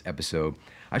value out of this episode.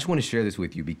 I just want to share this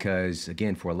with you because,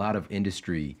 again, for a lot of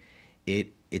industry,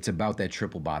 it's about that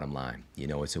triple bottom line.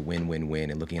 It's a win-win-win,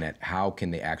 and looking at how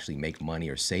can they actually make money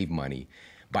or save money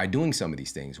by doing some of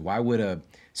these things. Why would a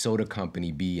soda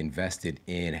company be invested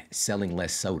in selling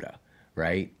less soda,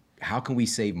 right? How can we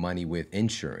save money with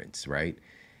insurance, right?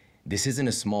 This isn't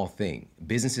a small thing.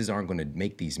 Businesses aren't going to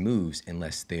make these moves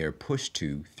unless they're pushed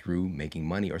to through making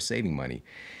money or saving money.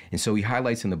 And so he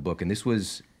highlights in the book, and this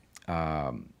was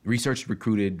research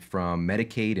recruited from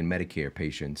Medicaid and Medicare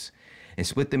patients and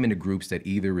split them into groups that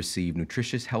either received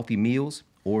nutritious, healthy meals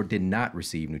or did not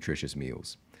receive nutritious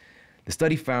meals. The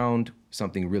study found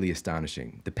something really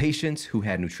astonishing. The patients who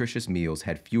had nutritious meals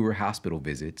had fewer hospital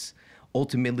visits,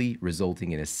 ultimately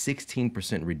resulting in a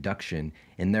 16% reduction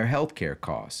in their healthcare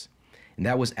costs. And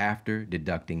that was after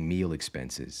deducting meal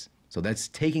expenses. So that's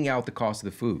taking out the cost of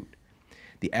the food.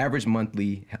 The average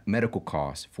monthly medical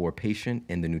cost for a patient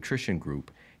in the nutrition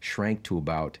group shrank to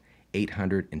about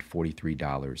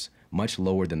 $843, much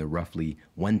lower than the roughly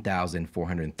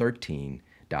 $1,413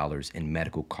 in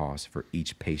medical costs for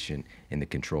each patient in the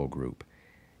control group.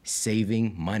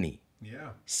 Saving money.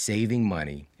 Yeah. Saving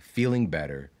money, feeling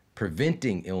better,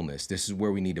 preventing illness. This is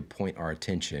where we need to point our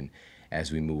attention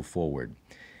as we move forward.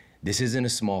 This isn't a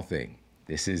small thing.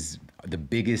 This is the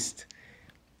biggest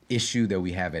issue that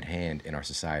we have at hand in our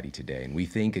society today. And we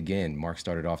think, again, Mark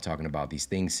started off talking about these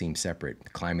things seem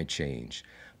separate, climate change,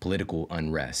 political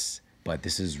unrest, but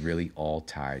this is really all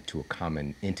tied to a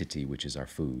common entity, which is our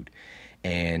food.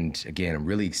 And again, I'm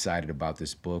really excited about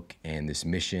this book and this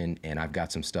mission, and I've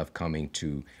got some stuff coming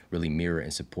to really mirror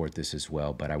and support this as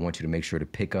well. But I want you to make sure to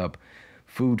pick up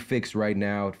Food Fix right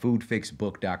now at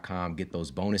foodfixbook.com. Get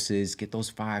those bonuses, get those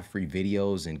 5 free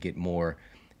videos, and get more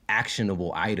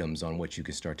actionable items on what you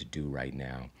can start to do right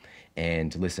now.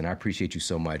 And listen, I appreciate you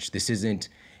so much. This isn't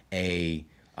a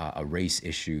race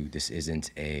issue. This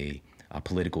isn't a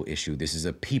political issue. This is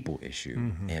a people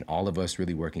issue. And all of us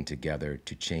really working together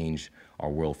to change our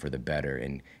world for the better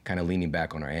and kind of leaning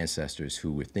back on our ancestors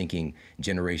who were thinking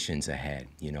generations ahead.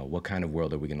 What kind of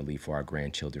world are we going to leave for our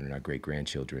grandchildren and our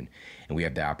great-grandchildren? And we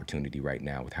have the opportunity right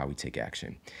now with how we take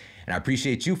action. And I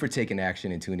appreciate you for taking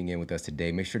action and tuning in with us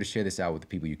today. Make sure to share this out with the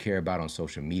people you care about on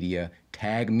social media.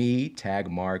 Tag me, tag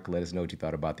Mark. Let us know what you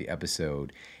thought about the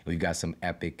episode. And we've got some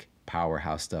epic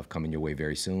powerhouse stuff coming your way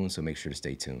very soon, so make sure to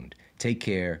stay tuned. Take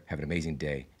care, have an amazing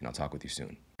day, and I'll talk with you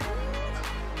soon.